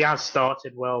because Diaz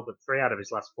started well, but 3 out of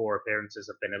his last 4 appearances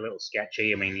have been a little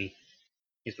sketchy. I mean,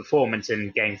 his performance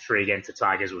in Game 3 against the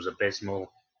Tigers was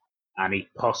abysmal, and he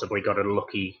possibly got a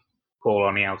lucky call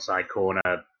on the outside corner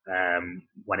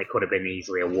when it could have been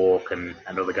easily a walk, and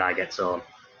another guy gets on,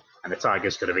 and the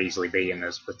Tigers could have easily beaten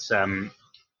us. But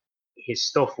his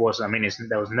stuff was,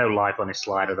 there was no life on his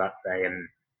slider that day, and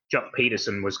Jock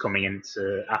Peterson was coming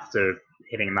into after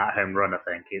hitting that home run. I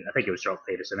think it was Jock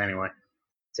Peterson anyway.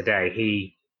 Today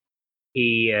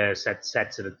he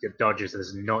said to the Dodgers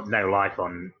there's no life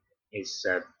on his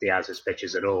Diaz's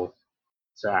pitches at all.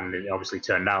 So, and it obviously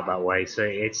turned out that way. So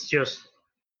it's just,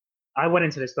 I went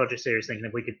into this Dodger series thinking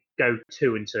if we could go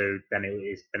 2-2, then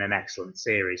it's been an excellent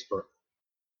series. But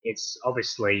it's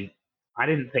obviously, I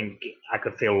didn't think I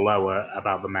could feel lower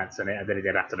about the Mets than I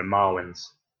did after the Marlins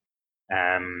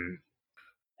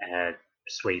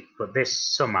sweep. But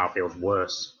this somehow feels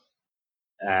worse.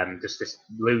 Just this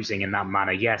losing in that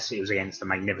manner. Yes, it was against a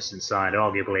magnificent side,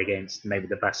 arguably against maybe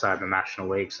the best side in the National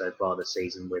League so far this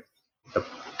season, with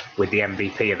the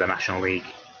MVP of the National League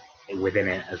within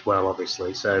it as well,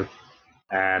 obviously. So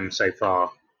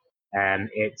far, and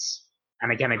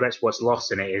again, I guess what's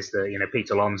lost in it is that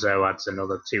Pete Alonso adds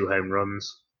another 2 home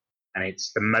runs, and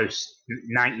it's the most.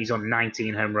 He's on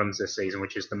 19 home runs this season,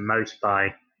 which is the most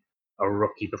by a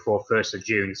rookie before 1st of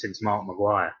June since Mark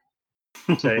McGwire.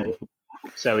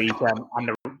 So he's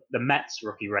and the Mets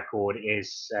rookie record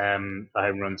is for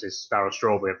home runs is Darryl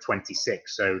Strawberry of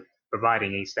 26. So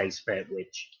providing he stays fit,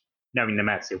 which knowing the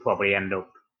Mets, he'll probably end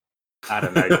up, I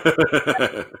don't know,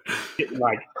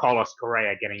 like Carlos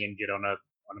Correa getting injured on a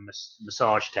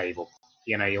massage table.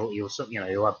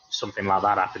 You'll have something like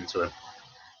that happen to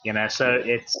him. So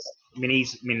it's.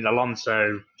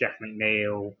 Alonso, Jeff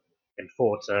McNeil, and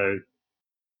Conforto.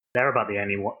 They're about the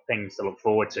only things to look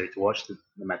forward to watch the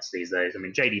Mets these days.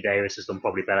 J.D. Davis has done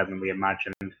probably better than we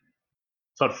imagined.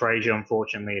 Todd Frazier,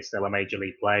 unfortunately, is still a major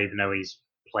league player, even though he's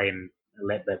playing a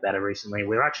little bit better recently.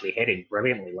 We're actually hitting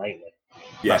brilliantly lately.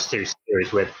 Yeah. Last 2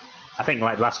 series, I think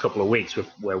like the last couple of weeks,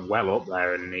 we're well up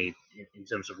there in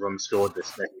terms of runs scored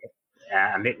this thing.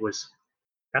 And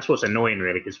that's what's annoying,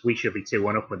 really, because we should be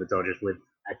 2-1 up with the Dodgers with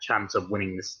a chance of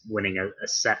winning a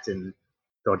set in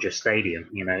Dodger Stadium.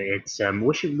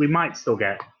 We might still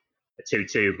get a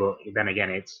 2-2, but then again,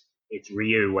 it's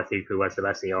Ryu who has the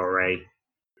best ERA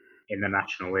in the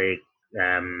National League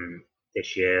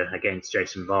this year against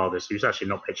Jason Vargas, who's actually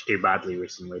not pitched too badly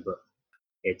recently, but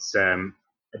it's a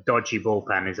dodgy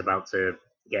bullpen is about to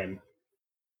get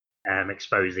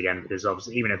exposed again, because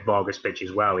obviously even if Vargas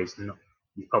pitches well, he's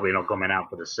probably not coming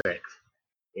out for the 6th.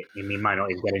 He might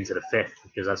not even get into the 5th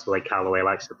because that's the way Callaway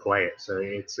likes to play it. So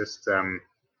it's just,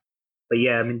 but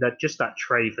yeah, that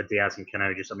trade for Diaz and Cano,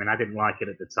 I didn't like it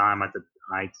at the time.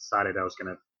 I decided I was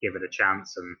going to give it a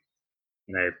chance, and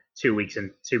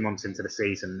 2 months into the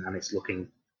season, and it's looking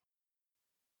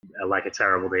like a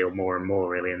terrible deal more and more,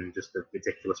 really, and just a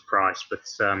ridiculous price. But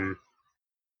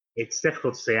it's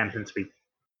difficult to see anything to be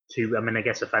too. I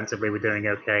guess offensively we're doing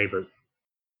okay, but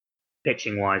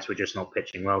pitching-wise, we're just not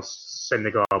pitching well.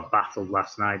 Syndergaard battled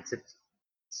last night.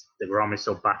 DeGrom is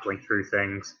still battling through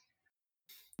things.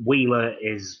 Wheeler.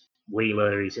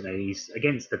 He's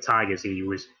against the Tigers. He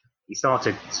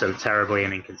started so terribly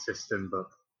and inconsistent, but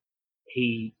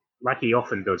he, like he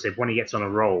often does, when he gets on a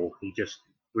roll, he just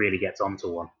really gets onto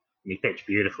one. And he pitched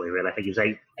beautifully, really. I think it was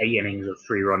eight innings of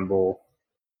 3-run ball,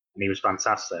 and he was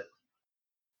fantastic.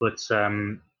 But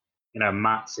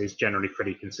Matz is generally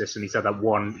pretty consistent. He's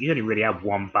only really had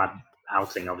one bad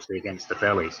outing, obviously, against the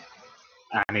Phillies.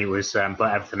 And he was,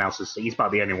 but everything else he's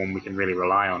about the only one we can really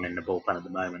rely on in the bullpen at the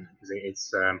moment. Because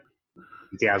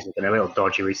Diaz has been a little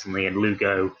dodgy recently, and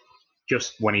Lugo,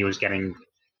 just when he was getting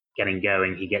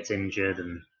going, he gets injured.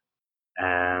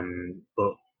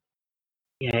 But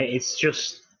yeah, it's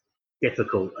just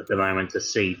difficult at the moment to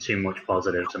see too much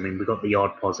positives. We've got the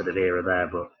odd positive here or there,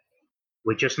 but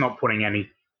we're just not putting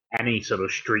any sort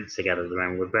of streak together at the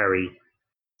moment. We're very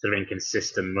sort of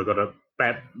inconsistent.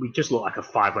 We just look like a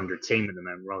 500 team at the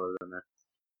moment rather than a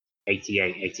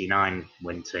 88, 89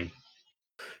 win team.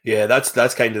 Yeah,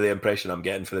 that's kind of the impression I'm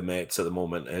getting for the Mets at the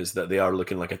moment, is that they are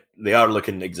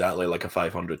looking exactly like a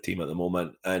 500 team at the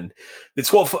moment, and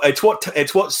it's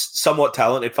what somewhat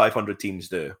talented 500 teams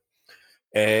do.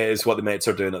 Is what the Mets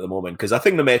are doing at the moment, because I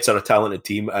think the Mets are a talented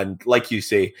team, and like you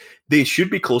say, they should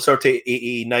be closer to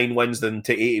 89 wins than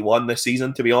to 81 this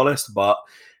season, to be honest. But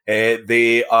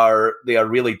they are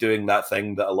really doing that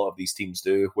thing that a lot of these teams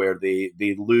do, where they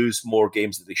lose more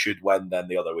games that they should win than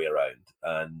the other way around.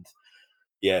 And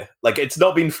yeah, like, it's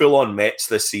not been full on Mets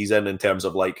this season in terms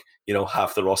of, like, you know,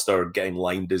 half the roster getting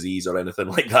Lyme disease or anything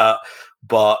like that.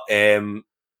 But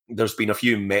there's been a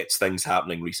few Mets things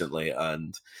happening recently,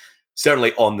 and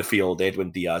certainly on the field, Edwin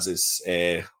Diaz's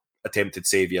attempted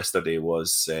save yesterday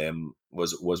was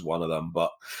one of them.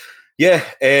 But yeah,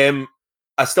 I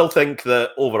still think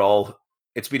that overall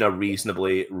it's been a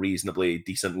reasonably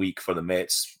decent week for the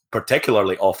Mets,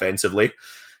 particularly offensively.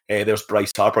 There's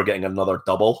Bryce Harper getting another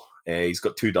double. He's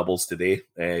got 2 doubles today.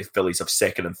 Phillies have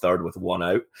second and third with 1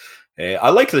 out. I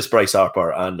like this Bryce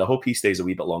Harper, and I hope he stays a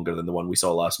wee bit longer than the one we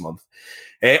saw last month.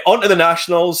 On to the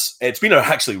Nationals. It's been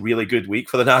actually really good week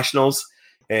for the Nationals.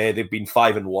 They've been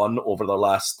 5-1 over their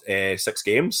last 6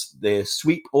 games. The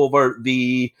sweep over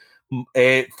the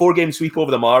 4-game sweep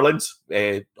over the Marlins.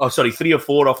 3 or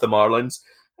 4 off the Marlins,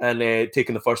 and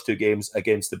taking the first 2 games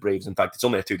against the Braves. In fact, it's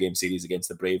only a 2-game series against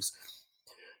the Braves.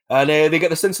 And they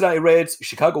get the Cincinnati Reds,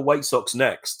 Chicago White Sox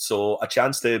next, so a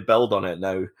chance to build on it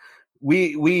now.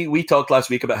 We talked last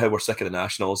week about how we're sick of the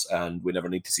Nationals and we never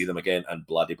need to see them again, and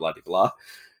blah, blah, blah.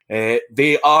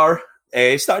 They are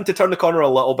starting to turn the corner a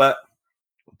little bit,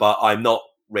 but I'm not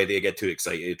ready to get too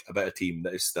excited about a team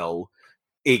that is still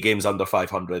 8 games under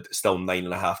 500, still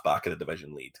 9.5 back of the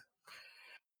division lead.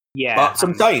 Yeah. But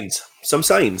some signs.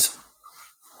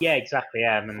 Yeah, exactly.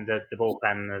 Yeah, I mean, the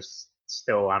bullpen is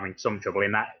still having some trouble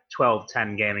in that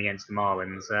 12-10 game against the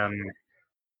Marlins,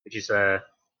 which is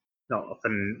not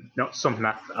something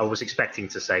that I was expecting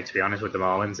to say, to be honest, with the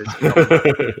Marlins. It's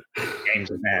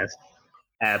games of theirs.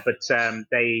 But I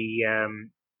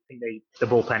think the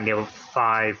bullpen gave up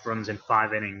 5 runs in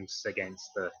 5 innings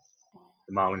against the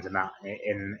Marlins in that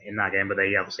game, but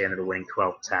they obviously ended up winning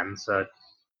 12-10. So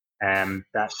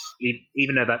that's,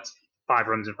 even though that's 5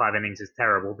 runs in 5 innings is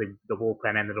terrible, the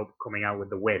bullpen ended up coming out with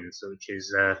the win, so which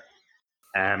is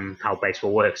how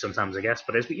baseball works sometimes, I guess.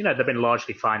 But as you know, they've been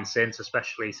largely fine since,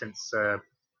 especially since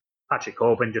Patrick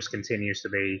Corbin just continues to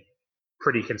be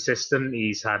pretty consistent.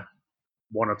 He's had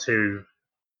 1 or 2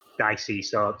 dicey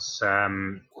starts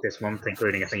this month,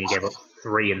 including I think he gave up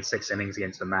 3 in 6 innings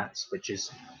against the Mets, which is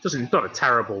not a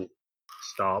terrible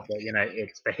start, but you know,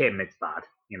 it's for him it's bad.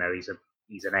 You know, he's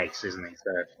an ace, isn't he?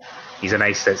 So he's an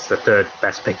ace that's the 3rd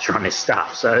best pitcher on his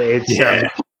staff. So it's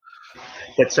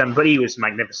but he was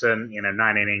magnificent. You know,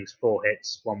 9 innings, 4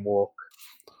 hits, 1 walk,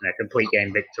 complete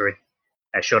game victory,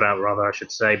 a shutout rather, I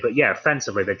should say. But yeah,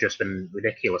 offensively they've just been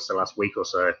ridiculous the last week or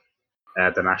so.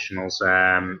 The Nationals.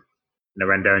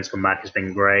 Rendon's come back has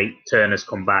been great. Turner's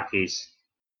come back. He's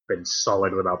been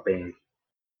solid without being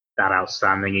that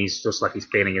outstanding. He's just like he's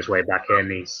feeling his way back in.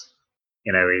 He's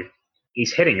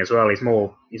hitting as well. He's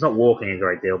not walking a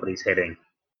great deal, but he's hitting.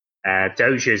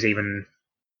 Dozier's even,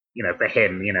 for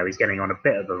him, he's getting on a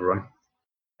bit of a run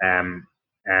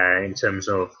in terms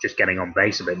of just getting on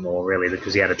base a bit more, really,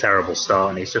 because he had a terrible start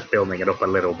and he's just building it up a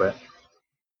little bit.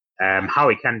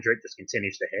 Howie Kendrick just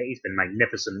continues to hit. He's been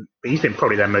magnificent. He's been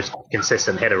probably their most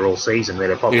consistent hitter all season,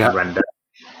 really, apart from Rendon.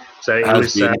 So it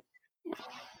was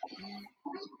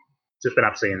just been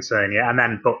absolutely insane, yeah. And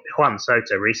then, but Juan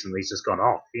Soto recently has just gone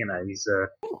off. He's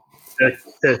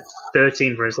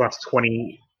 13 for his last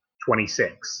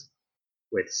 26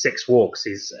 with 6 walks.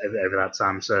 He's over that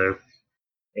time. So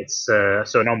it's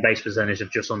an on-base percentage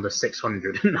of just under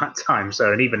 600 in that time.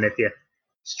 So, and even if you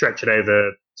stretch it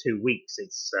over 2 weeks,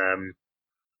 it's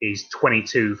he's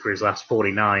 22 for his last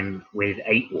 49 with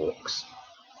 8 walks.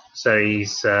 So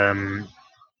he's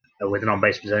with an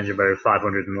on-base percentage of over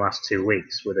 500 in the last 2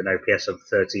 weeks, with an OPS of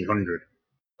 1300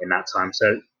 in that time.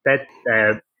 So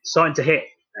they're starting to hit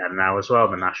now as well,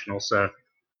 the Nationals. So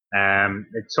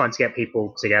they're starting to get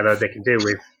people together. They can do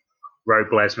with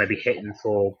Robles maybe hitting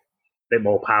for a bit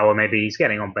more power. Maybe he's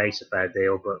getting on base a fair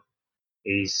deal, but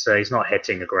he's not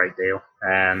hitting a great deal.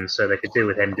 So they could do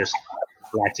with him just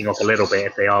lighting up a little bit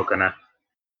if they are going to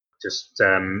just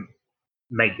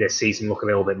make this season look a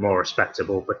little bit more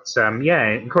respectable. But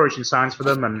encouraging signs for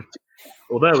them. And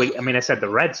although I said the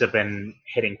Reds have been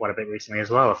hitting quite a bit recently as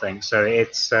well, I think so.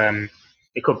 It's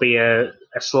it could be a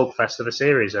slugfest of a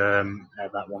series.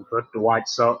 That one could. The White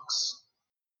Sox,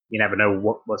 you never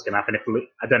know what's going to happen.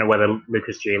 I don't know whether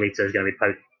Lucas Giolito is going to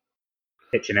be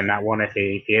pitching in that one. If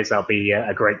he is, that'll be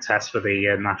a great test for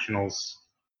the Nationals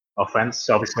offense.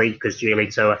 Obviously, because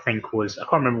Giolito, I think, I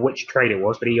can't remember which trade it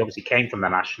was, but he obviously came from the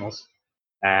Nationals.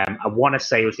 I want to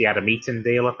say it was the Adam Eaton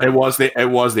deal. I think it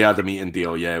was the Adam Eaton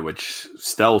deal, yeah, which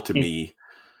still to me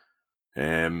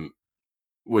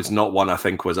was not one I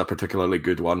think was a particularly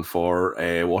good one for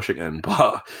Washington,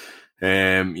 but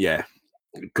yeah,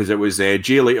 because it was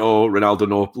Giolito,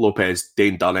 Ronaldo Lopez,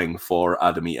 Dane Dunning for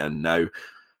Adam Eaton. Now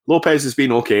Lopez has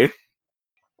been okay.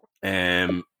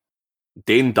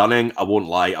 Dane Dunning, I won't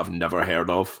lie, I've never heard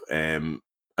of.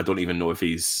 I don't even know if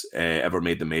he's ever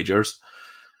made the majors.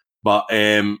 But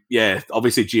yeah,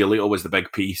 obviously Giolito was the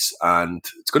big piece, and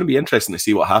it's going to be interesting to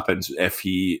see what happens if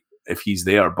he's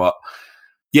there. But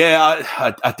yeah,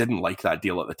 I didn't like that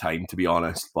deal at the time, to be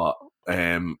honest. But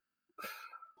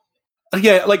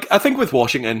yeah, like I think with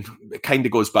Washington, it kind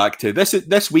of goes back to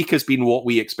this week has been what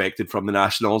we expected from the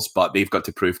Nationals, but they've got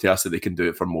to prove to us that they can do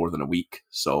it for more than a week.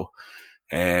 So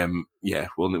yeah,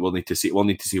 we'll need to see. We'll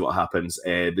need to see what happens.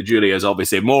 The jury is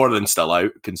obviously more than still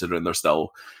out, considering they're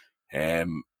still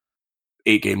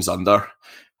 8 games under.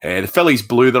 The Phillies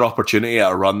blew their opportunity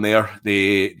at a run there.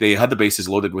 They had the bases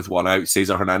loaded with 1 out.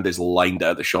 Cesar Hernandez lined it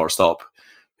at the shortstop,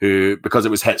 who, because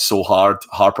it was hit so hard,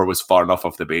 Harper was far enough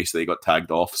off the base that he got tagged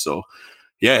off. So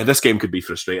yeah, this game could be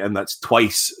frustrating. That's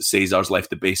twice Cesar's left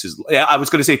the bases. Yeah, I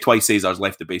was going to say twice Cesar's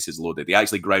left the bases loaded. He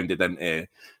actually grounded into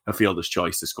a fielder's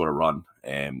choice to score a run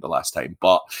the last time.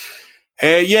 But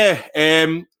yeah,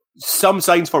 some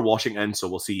signs for Washington, so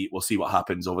we'll see what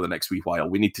happens over the next wee while.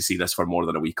 We need to see this for more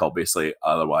than a week, obviously.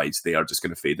 Otherwise, they are just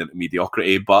going to fade into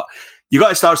mediocrity. But you got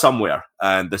to start somewhere,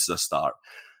 and this is a start.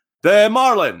 The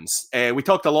Marlins, we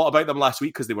talked a lot about them last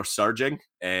week because they were surging.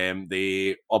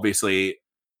 They obviously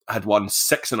had won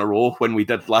 6 in a row when we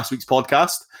did last week's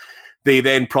podcast. They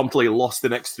then promptly lost the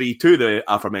next 3 to the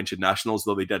aforementioned Nationals,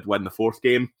 though they did win the 4th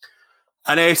game.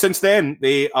 And since then,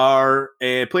 they are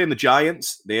playing the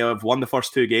Giants. They have won the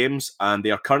first 2 games, and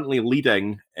they are currently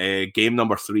leading game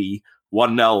number 3,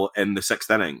 1-0 in the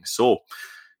 6th inning. So,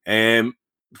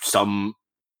 some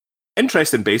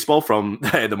interesting baseball from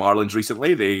the Marlins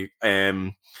recently.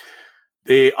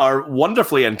 They are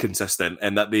wonderfully inconsistent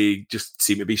in that they just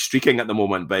seem to be streaking at the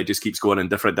moment, but it just keeps going in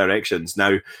different directions.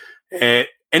 Now,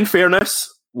 in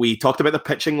fairness, we talked about the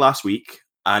pitching last week,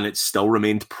 and it still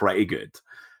remained pretty good.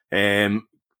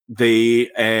 They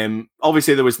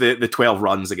obviously there was the 12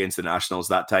 runs against the Nationals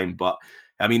that time, but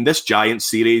I mean this Giants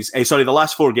series, the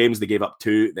last 4 games they gave up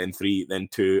 2, then 3, then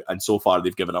 2, and so far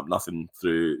they've given up nothing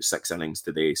through 6 innings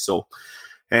today. So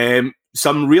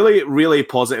some really, really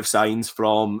positive signs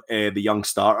from the young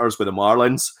starters with the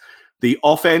Marlins. The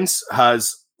offense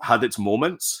has had its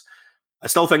moments. I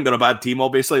still think they're a bad team,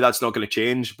 obviously. That's not going to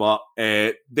change, but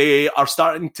they are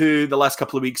starting to, the last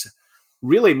couple of weeks,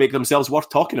 really make themselves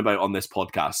worth talking about on this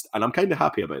podcast, and I'm kind of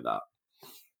happy about that.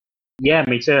 Yeah,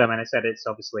 me too. I mean, I said it's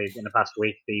obviously in the past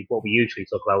week, what we usually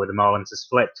talk about with the Marlins has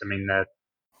flipped. I mean,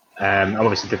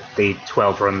 obviously the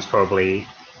 12 runs probably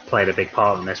played a big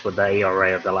part in this with the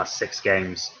ERA of the last 6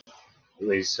 games. It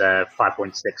was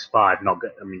 5.65.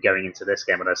 Going into this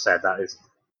game, but I said that is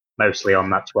mostly on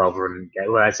that 12 run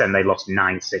game. Well, I said they lost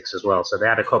 9-6 as well, so they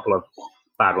had a couple of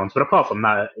bad ones. But apart from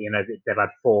that, they've had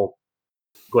 4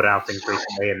 good outings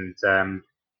recently, and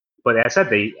but I said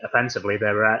offensively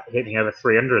they're hitting over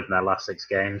 300 in their last 6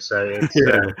 games. So it's,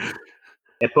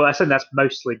 but I said that's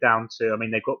mostly down to, I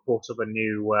mean, they got bought up a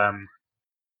new.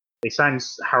 They signed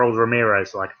Harold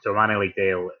Ramirez to a minor league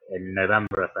deal in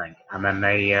November, I think, and then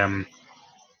they.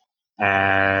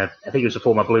 I think he was a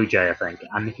former Blue Jay, I think,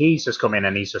 and he's just come in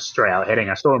and he's just straight out hitting.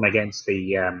 I saw him against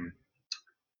the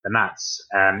Nats,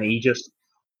 and he just.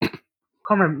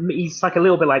 He's like a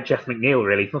little bit like Jeff McNeil,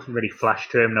 really. Nothing really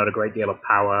flashed to him, not a great deal of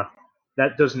power.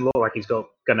 That doesn't look like he's going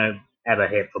to ever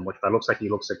hit from much, but it looks like he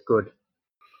looks a good,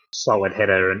 solid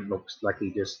hitter, and looks like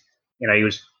he just, he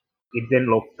didn't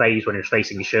look phased when he was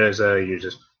facing Scherzer. He was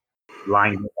just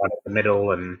lined right up the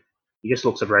middle, and he just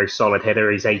looks a very solid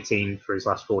hitter. He's 18 for his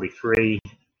last 43,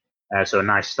 so a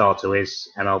nice start to his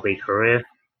MLB career.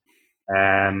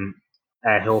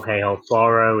 Jorge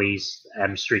Alfaro, he's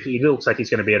streaky. He looks like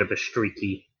he's going to be a bit of a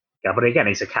streaky guy, but again,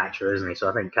 he's a catcher, isn't he? So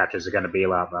I think catchers are going to be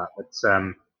like that.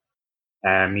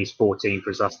 But he's 14 for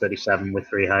his last 37 with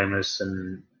 3 homers,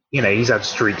 and he's had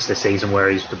streaks this season where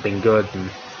he's been good, and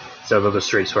so other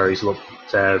streaks where he's looked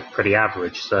pretty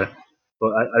average. So,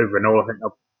 but over and all, I think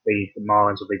the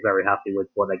Marlins will be very happy with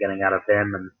what they're getting out of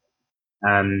him,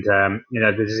 and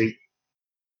there's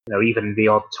even the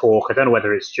odd talk. I don't know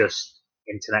whether it's just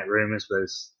internet rumors.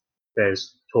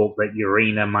 There's talk that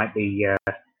Urena might be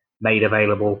made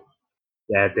available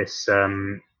this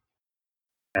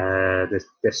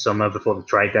summer before the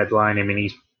trade deadline. I mean,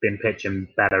 he's been pitching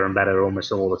better and better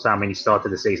almost all the time. I mean, he started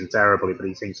the season terribly, but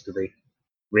he seems to be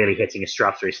really hitting his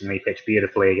straps recently. He pitched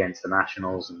beautifully against the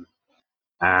Nationals,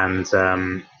 and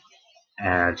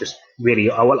just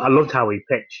really, I loved how he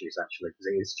pitches actually, because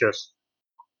it's just,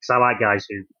 because I like guys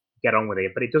who get on with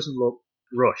it, but it doesn't look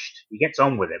rushed. He gets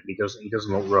on with it, but he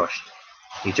doesn't look rushed.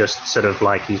 He just sort of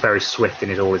like, he's very swift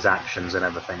in all his actions and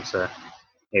everything. So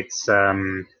it's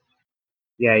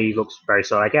he looks very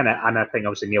solid again. And I think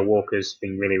obviously Neil Walker's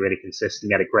been really, really consistent.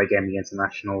 He had a great game against the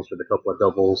Nationals with a couple of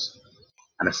doubles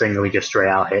and a single. He just straight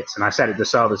out hits. And I said at the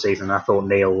start of the season, I thought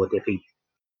Neil would, if he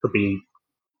could be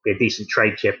a decent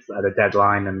trade chip at the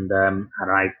deadline, and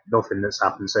nothing that's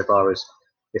happened so far has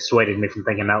dissuaded me from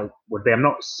thinking that would be. I'm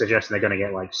not suggesting they're going to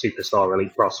get like superstar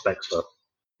elite prospects for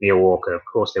Neil Walker. Of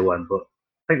course they won't, but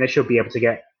I think they should be able to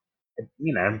get,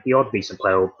 the odd decent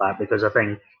player back, because I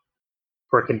think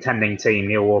for a contending team,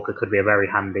 Neil Walker could be a very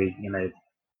handy,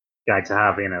 guy to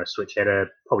have, a switch hitter,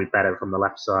 probably better from the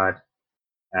left side,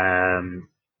 a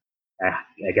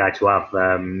guy to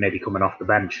have maybe coming off the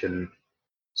bench. And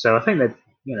so I think that,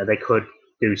 they could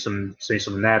do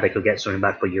something there. They could get something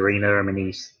back for Urena. I mean,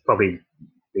 he's probably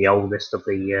the oldest of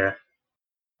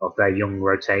of their young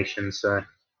rotation. So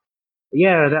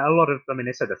yeah, a lot of. I mean,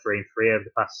 they said they're 3-3 over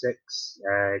the past 6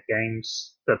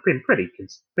 games. But pretty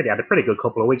had a pretty good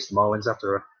couple of weeks. The Marlins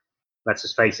after let's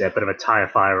just face it, a bit of a tire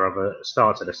fire of a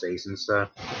start of the season. So,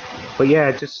 but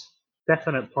yeah, just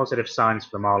definite positive signs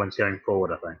for the Marlins going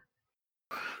forward, I think.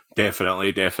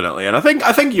 Definitely. And I think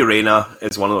Urena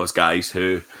is one of those guys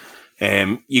who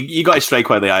you got to strike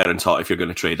while the iron's hot if you're going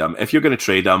to trade him. If you're going to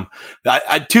trade him,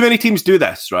 too many teams do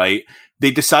this, right?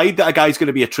 They decide that a guy's going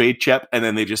to be a trade chip, and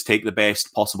then they just take the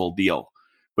best possible deal.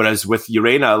 Whereas with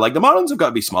Urena, like, the Marlins have got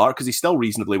to be smart because he's still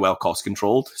reasonably well cost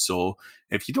controlled. So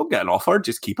if you don't get an offer,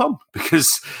 just keep him,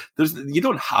 because you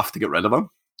don't have to get rid of him.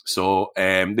 So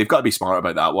they've got to be smart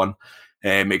about that one.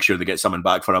 Make sure they get someone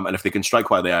back for him, and if they can strike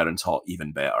while the iron's hot,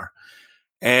 even better.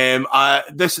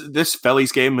 This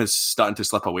Phillies game is starting to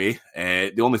slip away.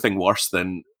 The only thing worse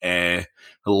than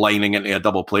lining into a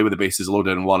double play with the bases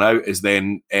loaded and 1 out is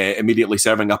then immediately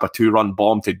serving up a 2-run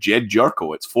bomb to Jed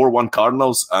Jerko. It's 4-1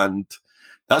 Cardinals, and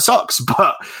that sucks,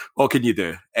 but what can you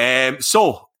do?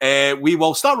 So we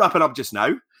will start wrapping up just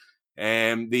now.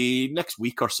 The next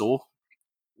week or so,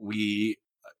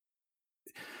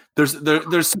 there's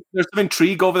some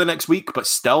intrigue over the next week, but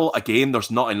still, again,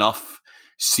 there's not enough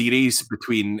series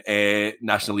between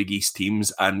National League East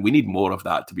teams, and we need more of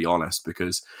that, to be honest,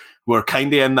 because we're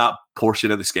kind of in that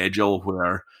portion of the schedule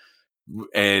where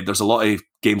there's a lot of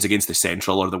games against the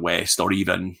Central or the West, or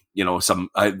even some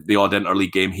the odd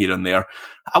interleague game here and there.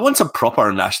 I want some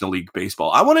proper National League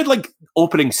baseball. I wanted like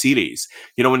opening series,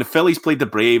 when the Phillies played the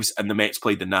Braves and the Mets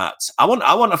played the Nats. I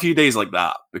want a few days like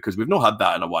that, because we've not had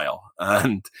that in a while,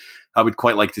 and I would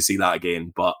quite like to see that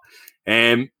again. But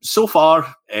so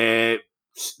far,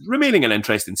 remaining an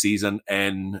interesting season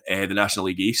in the National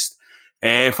League East.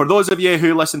 For those of you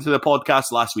who listened to the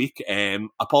podcast last week,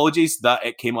 apologies that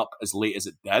it came up as late as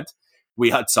it did. We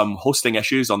had some hosting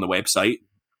issues on the website,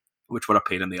 which were a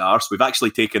pain in the arse. We've actually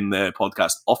taken the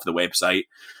podcast off the website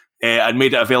and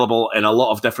made it available in a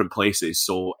lot of different places.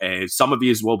 So some of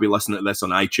you will be listening to this on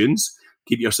iTunes.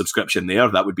 Keep your subscription there.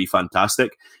 That would be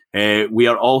fantastic. We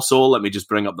are also, let me just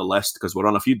bring up the list, because we're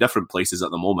on a few different places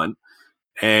at the moment.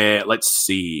 Let's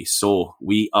see. So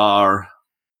we are,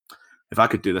 if I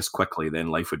could do this quickly, then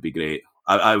life would be great.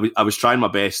 I was trying my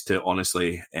best to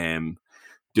honestly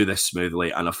do this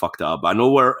smoothly, and I fucked it up. I know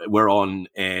we're on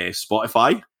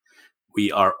Spotify.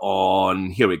 We are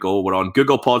on, here we go, we're on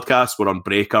Google Podcasts, we're on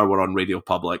Breaker, we're on Radio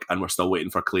Public, and we're still waiting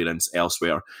for clearance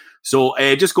elsewhere. So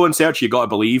just go and search You Gotta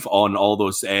Believe on all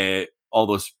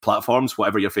those platforms,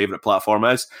 whatever your favourite platform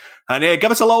is. And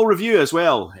give us a little review as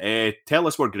well. Tell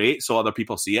us we're great so other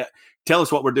people see it. Tell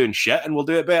us what we're doing shit and we'll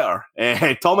do it better.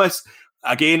 Thomas,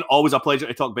 again, always a pleasure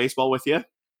to talk baseball with you.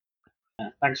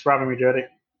 Thanks for having me, Jody.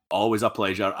 Always a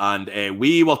pleasure. And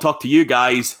we will talk to you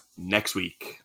guys next week.